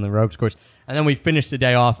after doing the ropes course, and then we finished the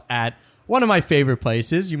day off at one of my favorite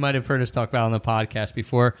places. You might have heard us talk about on the podcast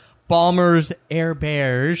before, Balmer's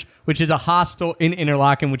Herberge, which is a hostel in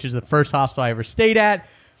Interlaken, which is the first hostel I ever stayed at.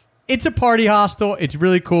 It's a party hostel. It's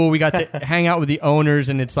really cool. We got to hang out with the owners,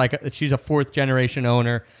 and it's like she's a 4th generation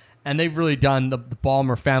owner. And they've really done, the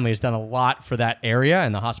Balmer family has done a lot for that area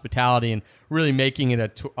and the hospitality and really making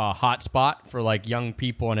it a hot spot for like young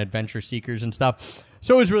people and adventure seekers and stuff.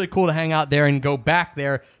 So it was really cool to hang out there and go back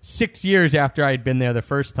there 6 years after I had been there the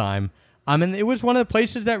first time. And it was one of the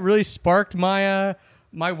places that really sparked my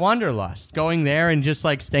my wanderlust, going there and just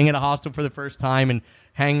like staying at a hostel for the first time and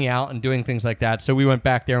hanging out and doing things like that. So we went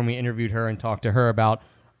back there and we interviewed her and talked to her about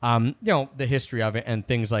the history of it and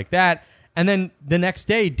things like that. And then the next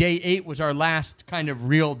day, day 8, was our last kind of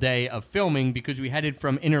real day of filming because we headed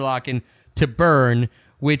from Interlaken to Bern,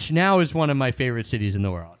 which now is one of my favorite cities in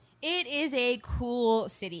the world. It is a cool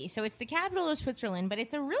city. So it's the capital of Switzerland, but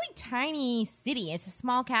it's a really tiny city. It's a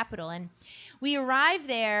small capital. And we arrived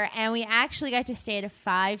there, and we actually got to stay at a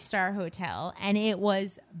 5-star hotel, and it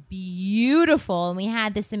was beautiful. And we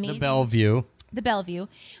had this amazing... The Bellevue.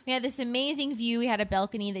 We had this amazing view. We had a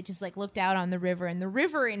balcony that just like looked out on the river, and the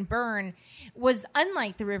river in Bern was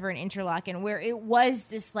unlike the river in Interlaken, where it was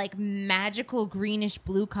this like magical greenish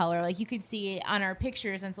blue color. Like you could see it on our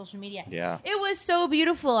pictures on social media. Yeah. It was so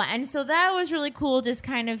beautiful. And so that was really cool, just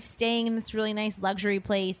kind of staying in this really nice luxury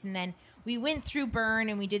place. And then we went through Bern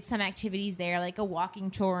and we did some activities there, like a walking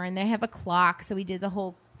tour, and they have a clock. So we did the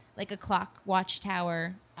whole, like a clock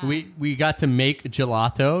watchtower. We got to make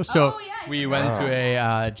gelato. So Oh, yeah, I we forgot went to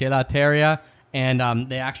a gelateria, and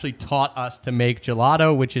they actually taught us to make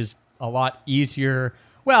gelato, which is a lot easier.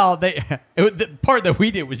 Well, the part that we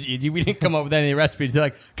did was easy. We didn't come up with any recipes. They're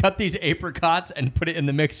like, cut these apricots and put it in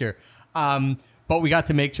the mixer. But but we got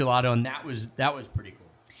to make gelato, and that was pretty cool.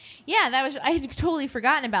 Yeah, I had totally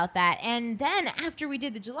forgotten about that. And then after we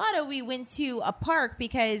did the gelato, we went to a park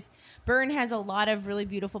because Bern has a lot of really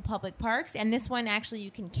beautiful public parks. And this one actually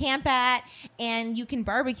you can camp at and you can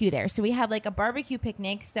barbecue there. So we had like a barbecue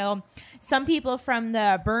picnic. So some people from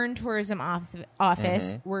the Bern Tourism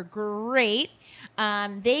Office were great.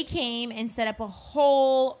 They came and set up a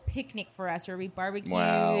whole picnic for us where we barbecued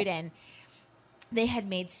and they had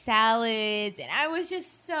made salads, and I was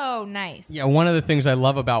just so nice. Yeah, one of the things I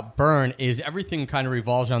love about Bern is everything kind of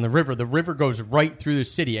revolves around the river. The river goes right through the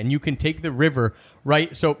city, and you can take the river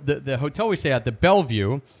right. So the hotel we stay at, the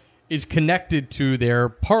Bellevue, is connected to their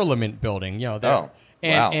Parliament building.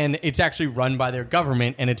 And it's actually run by their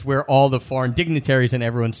government, and it's where all the foreign dignitaries and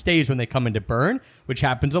everyone stays when they come into Bern, which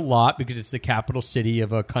happens a lot because it's the capital city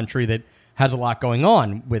of a country that has a lot going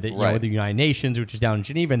on with it, with the United Nations, which is down in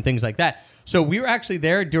Geneva, and things like that. So we were actually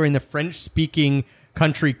there during the French-speaking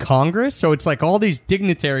country Congress. So it's like all these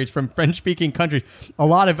dignitaries from French-speaking countries, a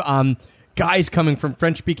lot of guys coming from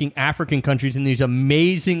French-speaking African countries in these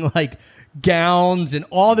amazing like gowns and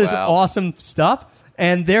all this awesome stuff.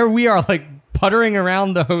 And there we are, like puttering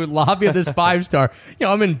around the lobby of this 5-star.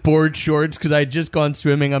 I'm in board shorts because I had just gone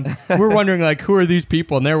swimming. We're wondering like, who are these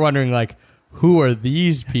people? And they're wondering like, who are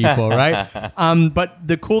these people, right? But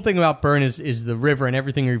the cool thing about Bern is the river, and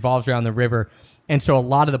everything revolves around the river. And so a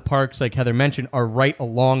lot of the parks, like Heather mentioned, are right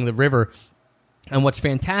along the river. And what's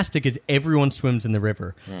fantastic is everyone swims in the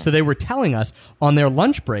river. So they were telling us on their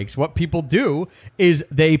lunch breaks, what people do is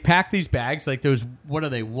they pack these bags, like those, what are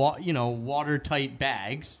they, watertight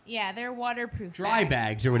bags. Yeah, they're waterproof dry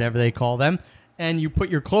bags or whatever they call them. And you put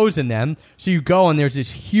your clothes in them. So you go, and there's this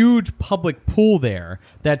huge public pool there.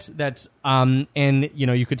 And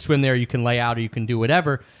you could swim there, you can lay out, or you can do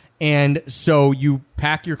whatever. And so you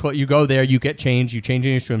pack your clothes, you go there, you get changed, you change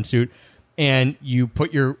in your swimsuit, and you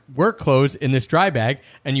put your work clothes in this dry bag,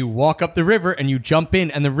 and you walk up the river, and you jump in,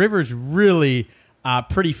 and the river's really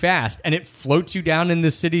pretty fast, and it floats you down in the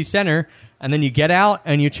city center. And then you get out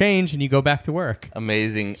and you change and you go back to work.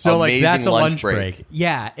 Amazing. So amazing that's a lunch break. break.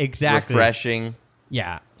 Yeah, exactly. Refreshing.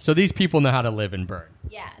 Yeah. So these people know how to live in Bern.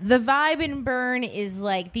 Yeah. The vibe in Bern is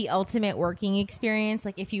like the ultimate working experience.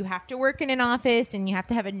 Like if you have to work in an office and you have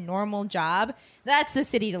to have a normal job, that's the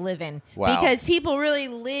city to live in. Wow. Because people really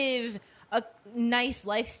live a nice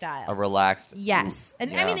lifestyle. A relaxed. Yes.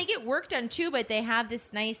 And yeah. I mean, they get work done too, but they have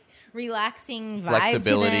this nice relaxing vibe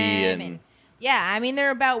flexibility to them. and yeah, I mean,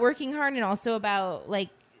 they're about working hard and also about, like,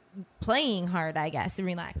 playing hard, I guess, and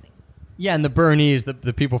relaxing. Yeah, and the Bernese,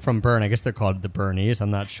 the people from Bern, I guess they're called the Bernese,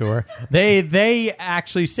 I'm not sure. They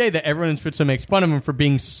actually say that everyone in Switzerland makes fun of them for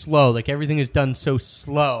being slow. Like, everything is done so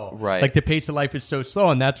slow. Right. Like, the pace of life is so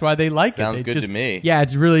slow, and that's why they like it. Sounds good to me. Yeah,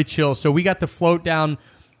 it's really chill. So we got to float down...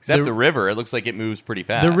 Except the river. It looks like it moves pretty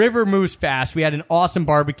fast. The river moves fast. We had an awesome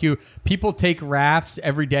barbecue. People take rafts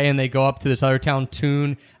every day, and they go up to this other town,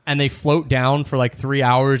 Thun, and they float down for like 3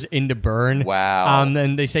 hours into Bern. Wow.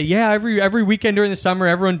 And they say, yeah, every weekend during the summer,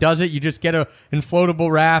 everyone does it. You just get an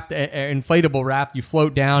inflatable raft. You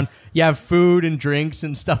float down. You have food and drinks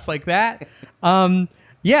and stuff like that.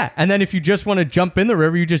 Yeah, and then if you just want to jump in the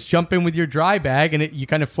river, you just jump in with your dry bag, and you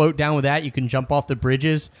kind of float down with that. You can jump off the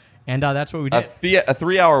bridges. And that's what we did. A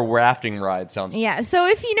 3-hour rafting ride sounds... Yeah, so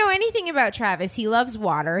if you know anything about Travis, he loves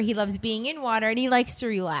water, he loves being in water, and he likes to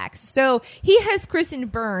relax. So he has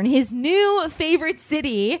christened Bern his new favorite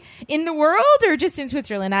city in the world, or just in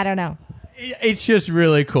Switzerland? I don't know. It's just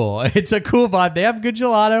really cool. It's a cool vibe. They have good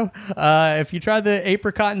gelato. If you try the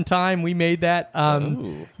apricot and thyme, we made that.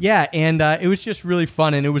 Yeah, and it was just really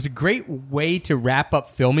fun, and it was a great way to wrap up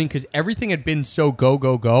filming because everything had been so go,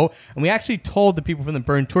 go, go. And we actually told the people from the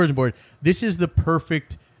Bern Tourism Board, this is the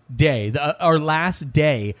perfect day. Our last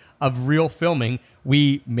day of real filming,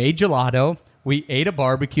 we made gelato, we ate a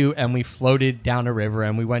barbecue, and we floated down a river,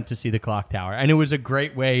 and we went to see the clock tower. And it was a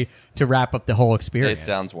great way to wrap up the whole experience. It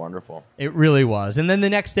sounds wonderful. It really was. And then the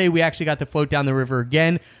next day, we actually got to float down the river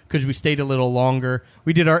again because we stayed a little longer.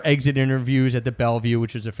 We did our exit interviews at the Bellevue,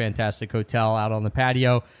 which is a fantastic hotel out on the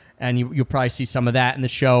patio. And you'll probably see some of that in the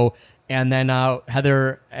show. And then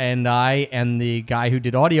Heather and I and the guy who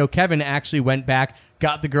did audio, Kevin, actually went back,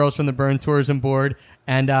 got the girls from the Bern Tourism Board,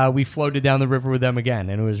 and we floated down the river with them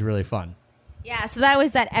again. And it was really fun. Yeah, so that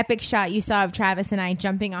was that epic shot you saw of Travis and I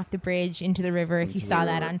jumping off the bridge into the river, if you saw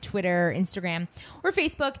that on Twitter, Instagram, or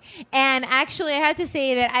Facebook. And actually, I had to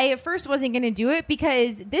say that I at first wasn't going to do it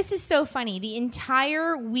because this is so funny. The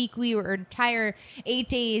entire week entire 8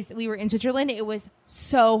 days we were in Switzerland, it was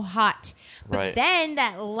so hot. But Right. then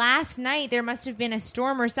that last night, there must have been a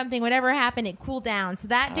storm or something. Whatever happened, it cooled down. So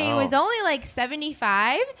that day was only like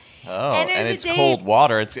 75. Oh, And and it was a it's day- cold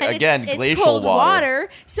water. It's, and again, it's glacial cold water.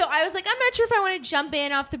 So I was like, I'm not sure if I want to jump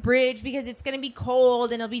in off the bridge because it's going to be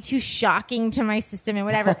cold and it'll be too shocking to my system and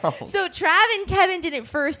whatever. So Trav and Kevin did it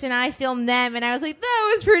first and I filmed them. And I was like,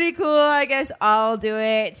 that was pretty cool. I guess I'll do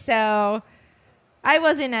it. So I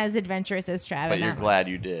wasn't as adventurous as Trav. But in you're that one. glad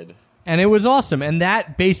you did. And it was awesome. And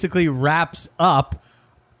that basically wraps up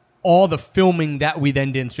all the filming that we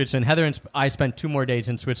then did in Switzerland. Heather and I spent 2 more days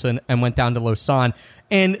in Switzerland and went down to Lausanne.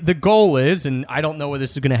 And the goal is, and I don't know whether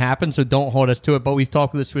this is going to happen, so don't hold us to it, but we've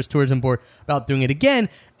talked with the Swiss Tourism Board about doing it again.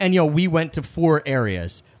 And, we went to 4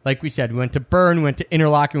 areas. Like we said, we went to Bern, we went to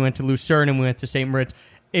Interlaken, we went to Lucerne, and we went to St. Moritz.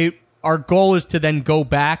 Our goal is to then go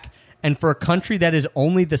back, and for a country that is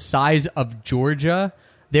only the size of Georgia,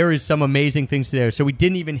 there is some amazing things to do. So we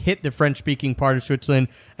didn't even hit the French-speaking part of Switzerland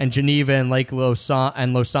and Geneva and Lake Lausanne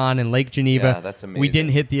and Lake Geneva. Yeah, that's amazing. We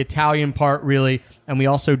didn't hit the Italian part really, and we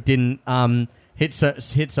also didn't hit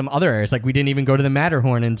some other areas. Like we didn't even go to the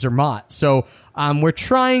Matterhorn and Zermatt. So we're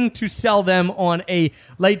trying to sell them on a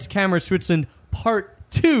Lights Camera Switzerland Part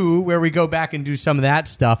 2, where we go back and do some of that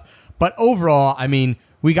stuff. But overall, I mean,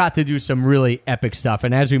 we got to do some really epic stuff.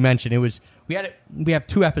 And as we mentioned, we have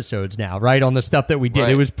 2 episodes now, right, on the stuff that we did.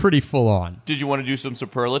 Right. It was pretty full on. Did you want to do some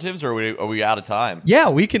superlatives, or are we out of time? Yeah,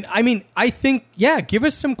 we can. I mean, I think, give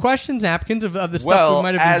us some questions, napkins, of the stuff we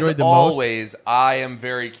might have enjoyed the most. As always, I am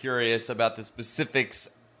very curious about the specifics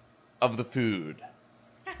of the food.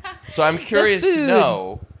 So I'm curious to food.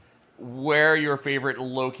 know where your favorite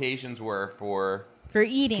locations were for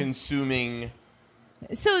eating. consuming.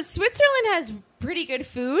 So Switzerland has pretty good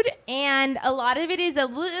food, and a lot of it is a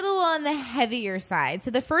little on the heavier side. So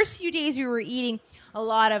the first few days we were eating a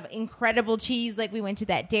lot of incredible cheese. Like we went to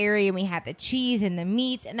that dairy and we had the cheese and the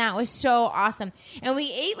meats, and that was so awesome. And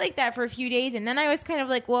we ate like that for a few days, and then I was kind of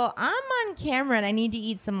like, well, I'm on camera and I need to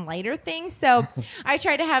eat some lighter things. So I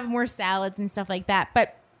tried to have more salads and stuff like that.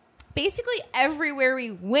 But basically everywhere we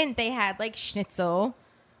went, they had like schnitzel,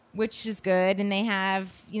 which is good, and they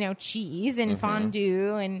have, cheese and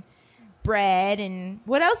fondue and bread. And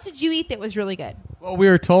what else did you eat that was really good? Well, we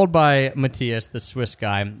were told by Matthias, the Swiss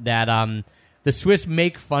guy, that the Swiss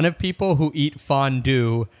make fun of people who eat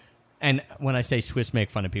fondue. And when I say Swiss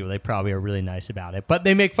make fun of people, they probably are really nice about it. But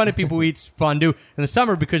they make fun of people who eat fondue in the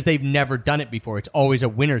summer because they've never done it before. It's always a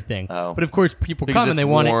winter thing. Oh. But of course, people Because come and it's they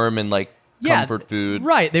want it. warm and like comfort food.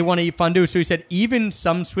 Right. They want to eat fondue. So he said even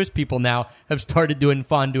some Swiss people now have started doing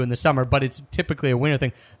fondue in the summer, but it's typically a winter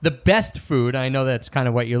thing. The best food, I know that's kind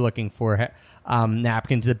of what you're looking for,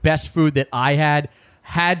 napkins, the best food that I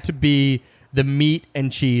had to be the meat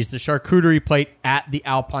and cheese, the charcuterie plate at the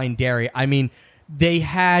Alpine Dairy. I mean, they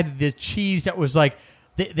had the cheese that was like,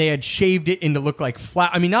 they had shaved it in to look like flour.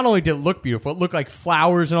 I mean, not only did it look beautiful, it looked like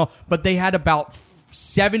flowers and all, but they had about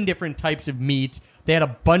 7 different types of meat. They had a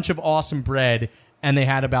bunch of awesome bread, and they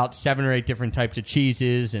had about 7 or 8 different types of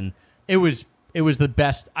cheeses, and it was the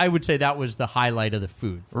best. I would say that was the highlight of the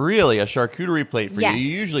food. Really, a charcuterie plate for Yes. you.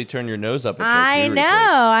 You usually turn your nose up at I charcuterie know. plates.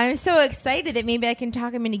 I'm so excited that maybe I can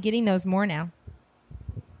talk him into getting those more now.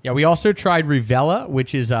 Yeah, we also tried Rivella,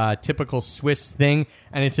 which is a typical Swiss thing,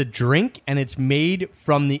 and it's a drink, and it's made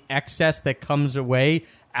from the excess that comes away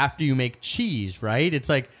after you make cheese, right? It's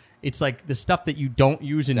like the stuff that you don't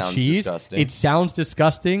use in Sounds cheese. disgusting. It sounds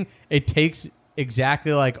disgusting. It tastes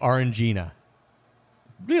exactly like Orangina.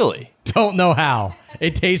 Really? Don't know how.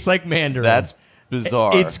 It tastes like mandarin. That's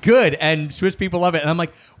bizarre. It's good, and Swiss people love it. And I'm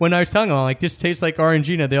like, when I was telling them, I'm like, this tastes like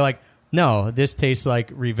Orangina. They're like, no, this tastes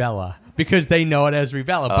like Rivella, because they know it as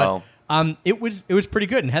Rivella. Oh. But it was pretty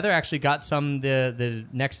good. And Heather actually got some the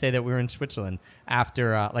next day that we were in Switzerland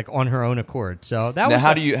after on her own accord. So that Now, was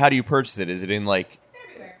how do you purchase it? Is it in like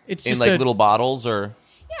it's in just like a- little bottles or?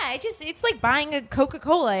 Yeah, it's like buying a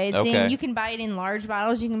Coca-Cola. It's Okay. you can buy it in large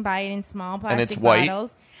bottles, you can buy it in small plastic it's white?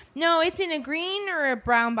 bottles. No, it's in a green or a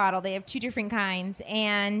brown bottle. They have 2 different kinds,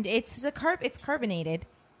 and it's carbonated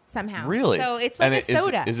somehow. Really? So it's like And a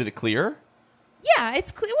soda. Is it clear? Yeah,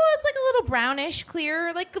 it's clear. Well, it's like a little brownish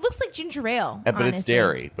clear. Like it looks like ginger ale. But it's honestly.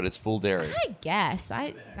 dairy. But it's full dairy. I guess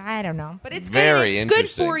I don't know, but it's Very good. It's good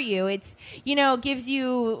interesting. for you. It's gives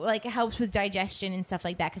you like it helps with digestion and stuff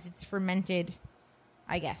like that because it's fermented.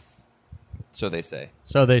 I guess. So they say.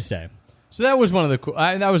 So they say. So that was one of the cool.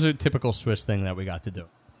 That was a typical Swiss thing that we got to do.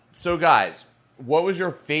 So guys, what was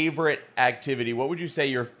your favorite activity? What would you say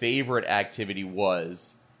your favorite activity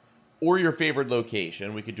was, or your favorite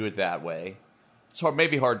location? We could do it that way. It's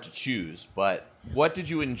maybe hard to choose, but what did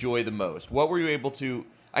you enjoy the most? What were you able to?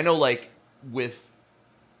 I know, like with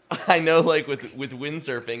I know, like with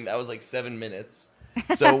windsurfing, that was like 7 minutes.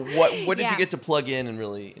 So what did Yeah. you get to plug in and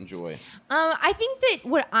really enjoy? I think that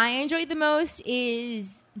what I enjoyed the most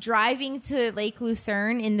is driving to Lake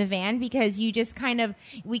Lucerne in the van, because you just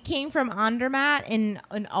we came from Andermatt in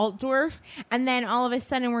Altdorf, and then all of a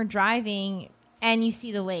sudden we're driving and you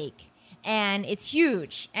see the lake, and it's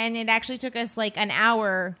huge, and it actually took us like an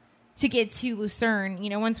hour to get to Lucerne,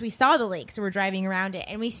 once we saw the lake. So we're driving around it,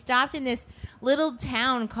 and we stopped in this little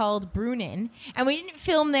town called Brunnen, and we didn't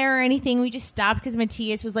film there or anything. We just stopped because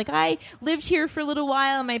Matthias was like, I lived here for a little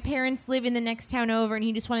while, and my parents live in the next town over, and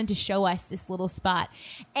he just wanted to show us this little spot.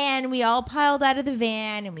 And we all piled out of the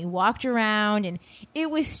van, and we walked around, and it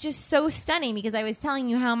was just so stunning, because I was telling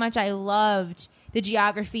you how much I loved the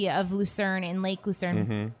geography of Lucerne and Lake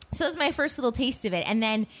Lucerne. So it was my first little taste of it. And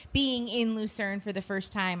then being in Lucerne for the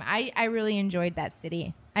first time, I really enjoyed that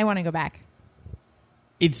city. I want to go back.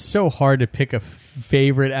 It's so hard to pick a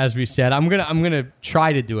favorite, as we said. I'm gonna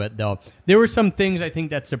try to do it, though. There were some things I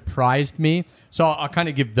think that surprised me, so I'll kind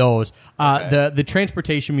of give those. The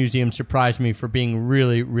Transportation Museum surprised me for being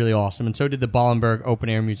really, really awesome, and so did the Ballenberg Open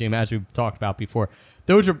Air Museum, as we've talked about before.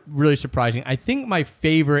 Those are really surprising. I think my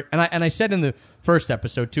favorite, and I said in the first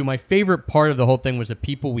episode too, my favorite part of the whole thing was the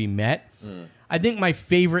people we met. I think my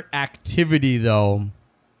favorite activity, though,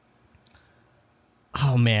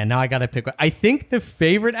 oh man, now I gotta pick one. I think the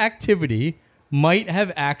favorite activity might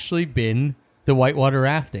have actually been the whitewater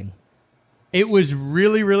rafting. It was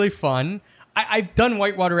really, really fun. I've done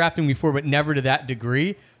whitewater rafting before, but never to that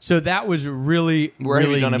degree. So that was really, Where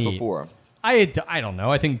really have you done neat. it before? I don't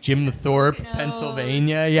know. I think Jim Thorpe,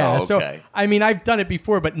 Pennsylvania. Yeah. Oh, okay. So, I mean, I've done it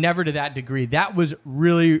before, but never to that degree. That was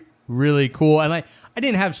really, really cool. And I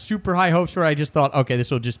didn't have super high hopes for it. I just thought, okay, this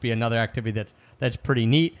will just be another activity that's pretty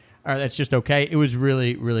neat, or that's just okay. It was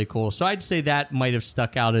really, really cool. So I'd say that might have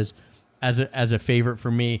stuck out as a favorite for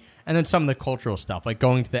me. And then some of the cultural stuff, like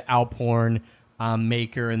going to the Alphorn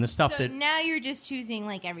Maker and the stuff So that now you're just choosing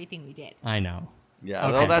like everything we did. I know. Yeah,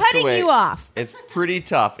 Okay. well, that's Cutting the way. you off. It's pretty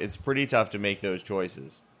tough. It's pretty tough to make those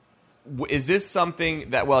choices. Is this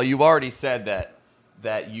something that? Well, you've already said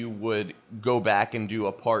that you would go back and do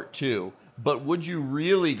a part 2, but would you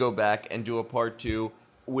really go back and do a part 2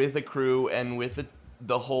 with a crew and with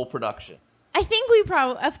the whole production? I think we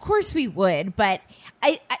probably, of course we would, but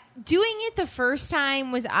I doing it the first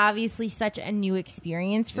time was obviously such a new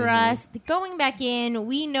experience for us. Going back in,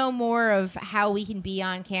 we know more of how we can be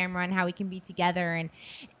on camera and how we can be together. And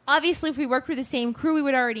obviously, if we worked with the same crew, we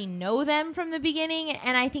would already know them from the beginning.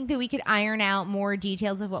 And I think that we could iron out more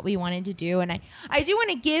details of what we wanted to do. And I do want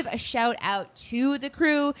to give a shout out to the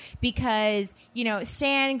crew, because,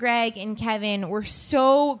 Stan, Greg, and Kevin were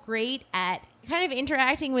so great at kind of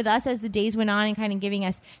interacting with us as the days went on and kind of giving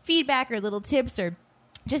us feedback or little tips or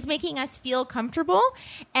just making us feel comfortable.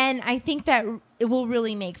 And I think that it will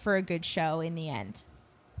really make for a good show in the end.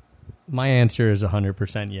 My answer is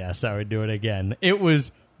 100% yes. I would do it again. It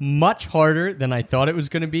was much harder than I thought it was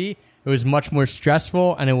going to be. It was much more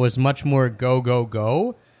stressful, and it was much more go, go,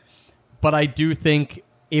 go. But I do think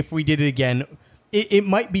if we did it again, it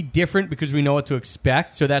might be different because we know what to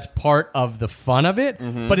expect. So that's part of the fun of it.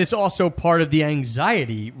 But it's also part of the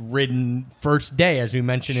anxiety-ridden first day, as we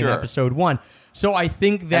mentioned in Sure. episode 1. So I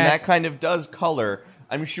think And that that kind of does color.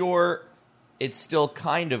 I'm sure it still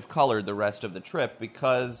kind of colored the rest of the trip,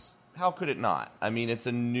 because how could it not? I mean, it's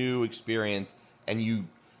a new experience, and you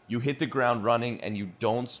hit the ground running, and you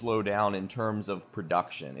don't slow down in terms of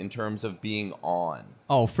production, in terms of being on.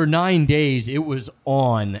 Oh, for 9 days, it was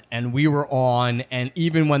on, and we were on, and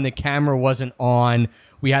even when the camera wasn't on,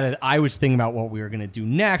 I was thinking about what we were going to do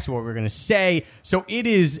next, what we were going to say. So it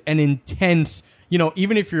is an intense,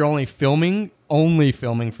 even if you're only filming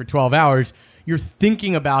for 12 hours, you're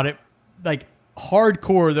thinking about it like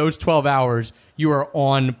hardcore. Those 12 hours, you are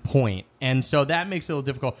on point. And so that makes it a little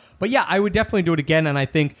difficult. But yeah, I would definitely do it again. And I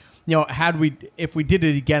think, if we did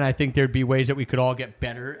it again, I think there'd be ways that we could all get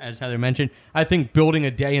better, as Heather mentioned. I think building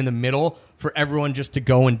a day in the middle for everyone just to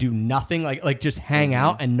go and do nothing, like just hang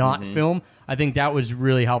out and not film, I think that was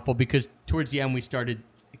really helpful, because towards the end we started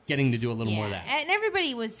getting to do a little more of that. And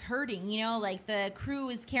everybody was hurting, like the crew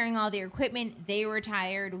was carrying all their equipment. They were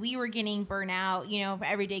tired. We were getting burnt out, for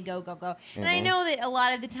every day go, go, go. And I know that a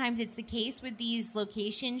lot of the times it's the case with these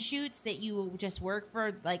location shoots that you just work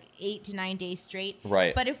for like 8 to 9 days straight.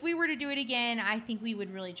 Right. But if we were to do it again, I think we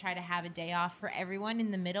would really try to have a day off for everyone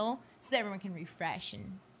in the middle so that everyone can refresh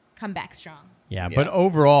and come back strong. Yeah, but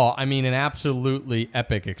overall, I mean, an absolutely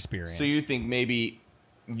epic experience. So you think maybe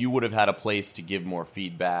you would have had a place to give more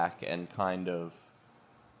feedback, and kind of,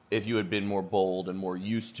 if you had been more bold and more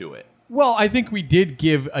used to it? Well, I think we did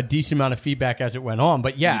give a decent amount of feedback as it went on.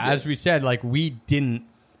 But yeah, as we said, like we didn't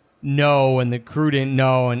know and the crew didn't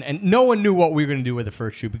know. And no one knew what we were going to do with the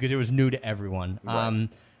first shoot because it was new to everyone. Right.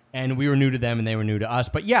 And we were new to them and they were new to us.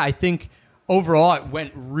 But yeah, I think overall it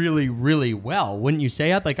went really, really well. Wouldn't you say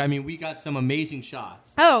that? Like, I mean, we got some amazing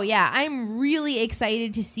shots. Oh, yeah. I'm really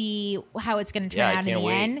excited to see how it's going to turn out in the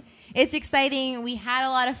end. It's exciting. We had a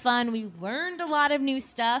lot of fun. We learned a lot of new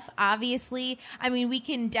stuff, obviously. I mean, we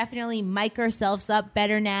can definitely mic ourselves up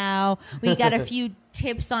better now. We got a few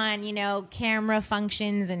tips on, camera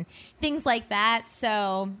functions and things like that.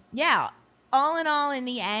 So, yeah, all in all, in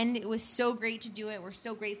the end, it was so great to do it. We're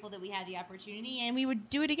so grateful that we had the opportunity, and we would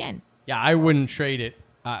do it again. Yeah, I wouldn't trade it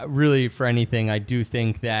really for anything. I do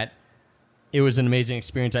think that it was an amazing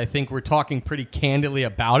experience. I think we're talking pretty candidly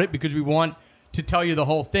about it because we want to tell you the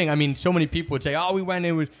whole thing. I mean, so many people would say, oh, we went,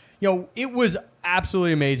 it was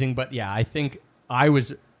absolutely amazing. But yeah, I think I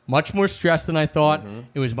was much more stressed than I thought. Mm-hmm.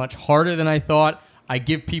 It was much harder than I thought. I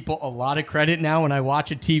give people a lot of credit now when I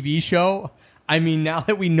watch a TV show. I mean, now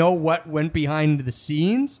that we know what went behind the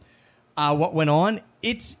scenes, what went on,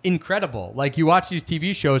 it's incredible. Like you watch these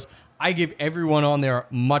TV shows, I give everyone on there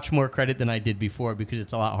much more credit than I did before because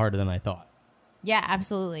it's a lot harder than I thought. Yeah,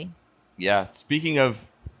 absolutely. Yeah, speaking of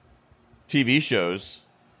TV shows,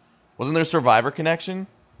 wasn't there a Survivor connection?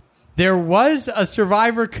 There was a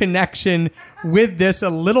Survivor connection with this a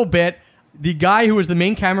little bit. The guy who was the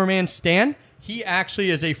main cameraman, Stan, he actually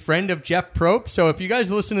is a friend of Jeff Probst. So if you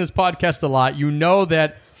guys listen to this podcast a lot, you know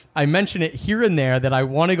that I mention it here and there that I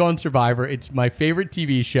want to go on Survivor. It's my favorite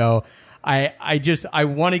TV show. I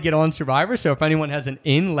want to get on Survivor. So if anyone has an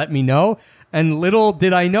in, let me know. And little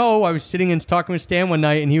did I know, I was sitting and talking with Stan one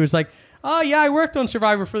night, and he was like, oh, yeah, I worked on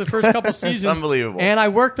Survivor for the first couple seasons. It's unbelievable. And I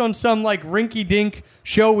worked on some, like, rinky-dink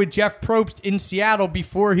show with Jeff Probst in Seattle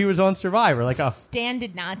before he was on Survivor. Stan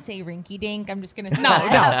did not say rinky-dink. I'm just going to throw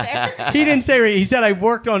that out there. He didn't say He said I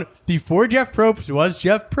worked on, before Jeff Probst was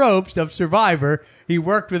Jeff Probst of Survivor, he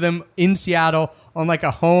worked with him in Seattle on, like,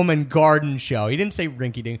 a home and garden show. He didn't say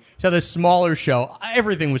rinky-dink. He said a smaller show.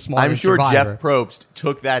 Everything was smaller. I'm sure Survivor. Jeff Probst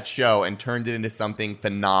took that show and turned it into something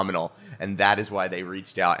phenomenal. And that is why they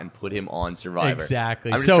reached out and put him on Survivor.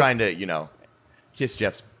 Exactly. I'm just trying to, kiss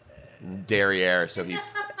Jeff's derriere so he...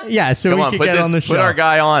 Yeah, so we could get on the show. Put our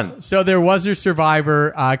guy on. So there was a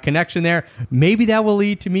Survivor connection there. Maybe that will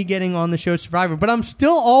lead to me getting on the show Survivor. But I'm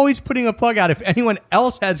still always putting a plug out. If anyone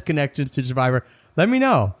else has connections to Survivor, let me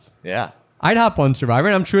know. Yeah. I'd hop on Survivor,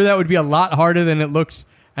 and I'm sure that would be a lot harder than it looks,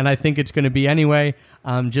 and I think it's going to be anyway,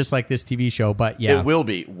 just like this TV show. But yeah. It will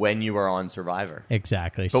be when you are on Survivor.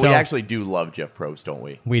 Exactly. But we actually do love Jeff Probst, don't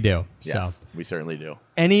we? We do. Yes, so we certainly do.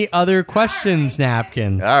 Any other questions,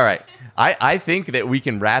 Napkins? All right. I think that we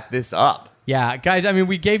can wrap this up. Yeah, guys, I mean,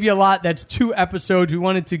 we gave you a lot. That's 2 episodes. We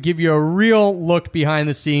wanted to give you a real look behind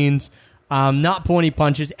the scenes, not pull any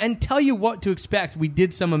punches, and tell you what to expect. We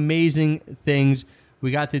did some amazing things. We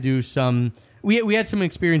got to do some... We had some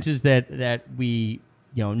experiences that we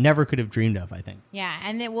never could have dreamed of, I think. Yeah,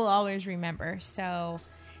 and that we'll always remember. So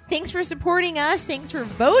thanks for supporting us. Thanks for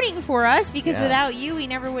voting for us, because without you, we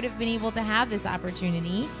never would have been able to have this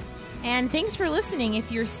opportunity. And thanks for listening,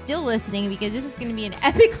 if you're still listening, because this is going to be an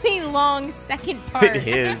epically long second part. It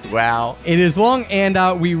is. Wow. It is long,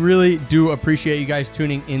 and we really do appreciate you guys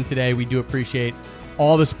tuning in today. We do appreciate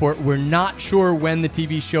all the support. We're not sure when the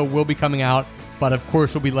TV show will be coming out, but of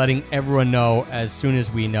course, we'll be letting everyone know as soon as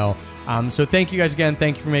we know. So thank you guys again.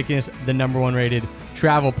 Thank you for making us the #1 rated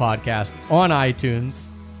travel podcast on iTunes.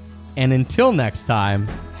 And until next time,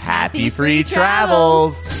 happy free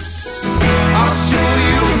travels. I'll show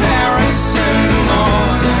you Paris in the morning.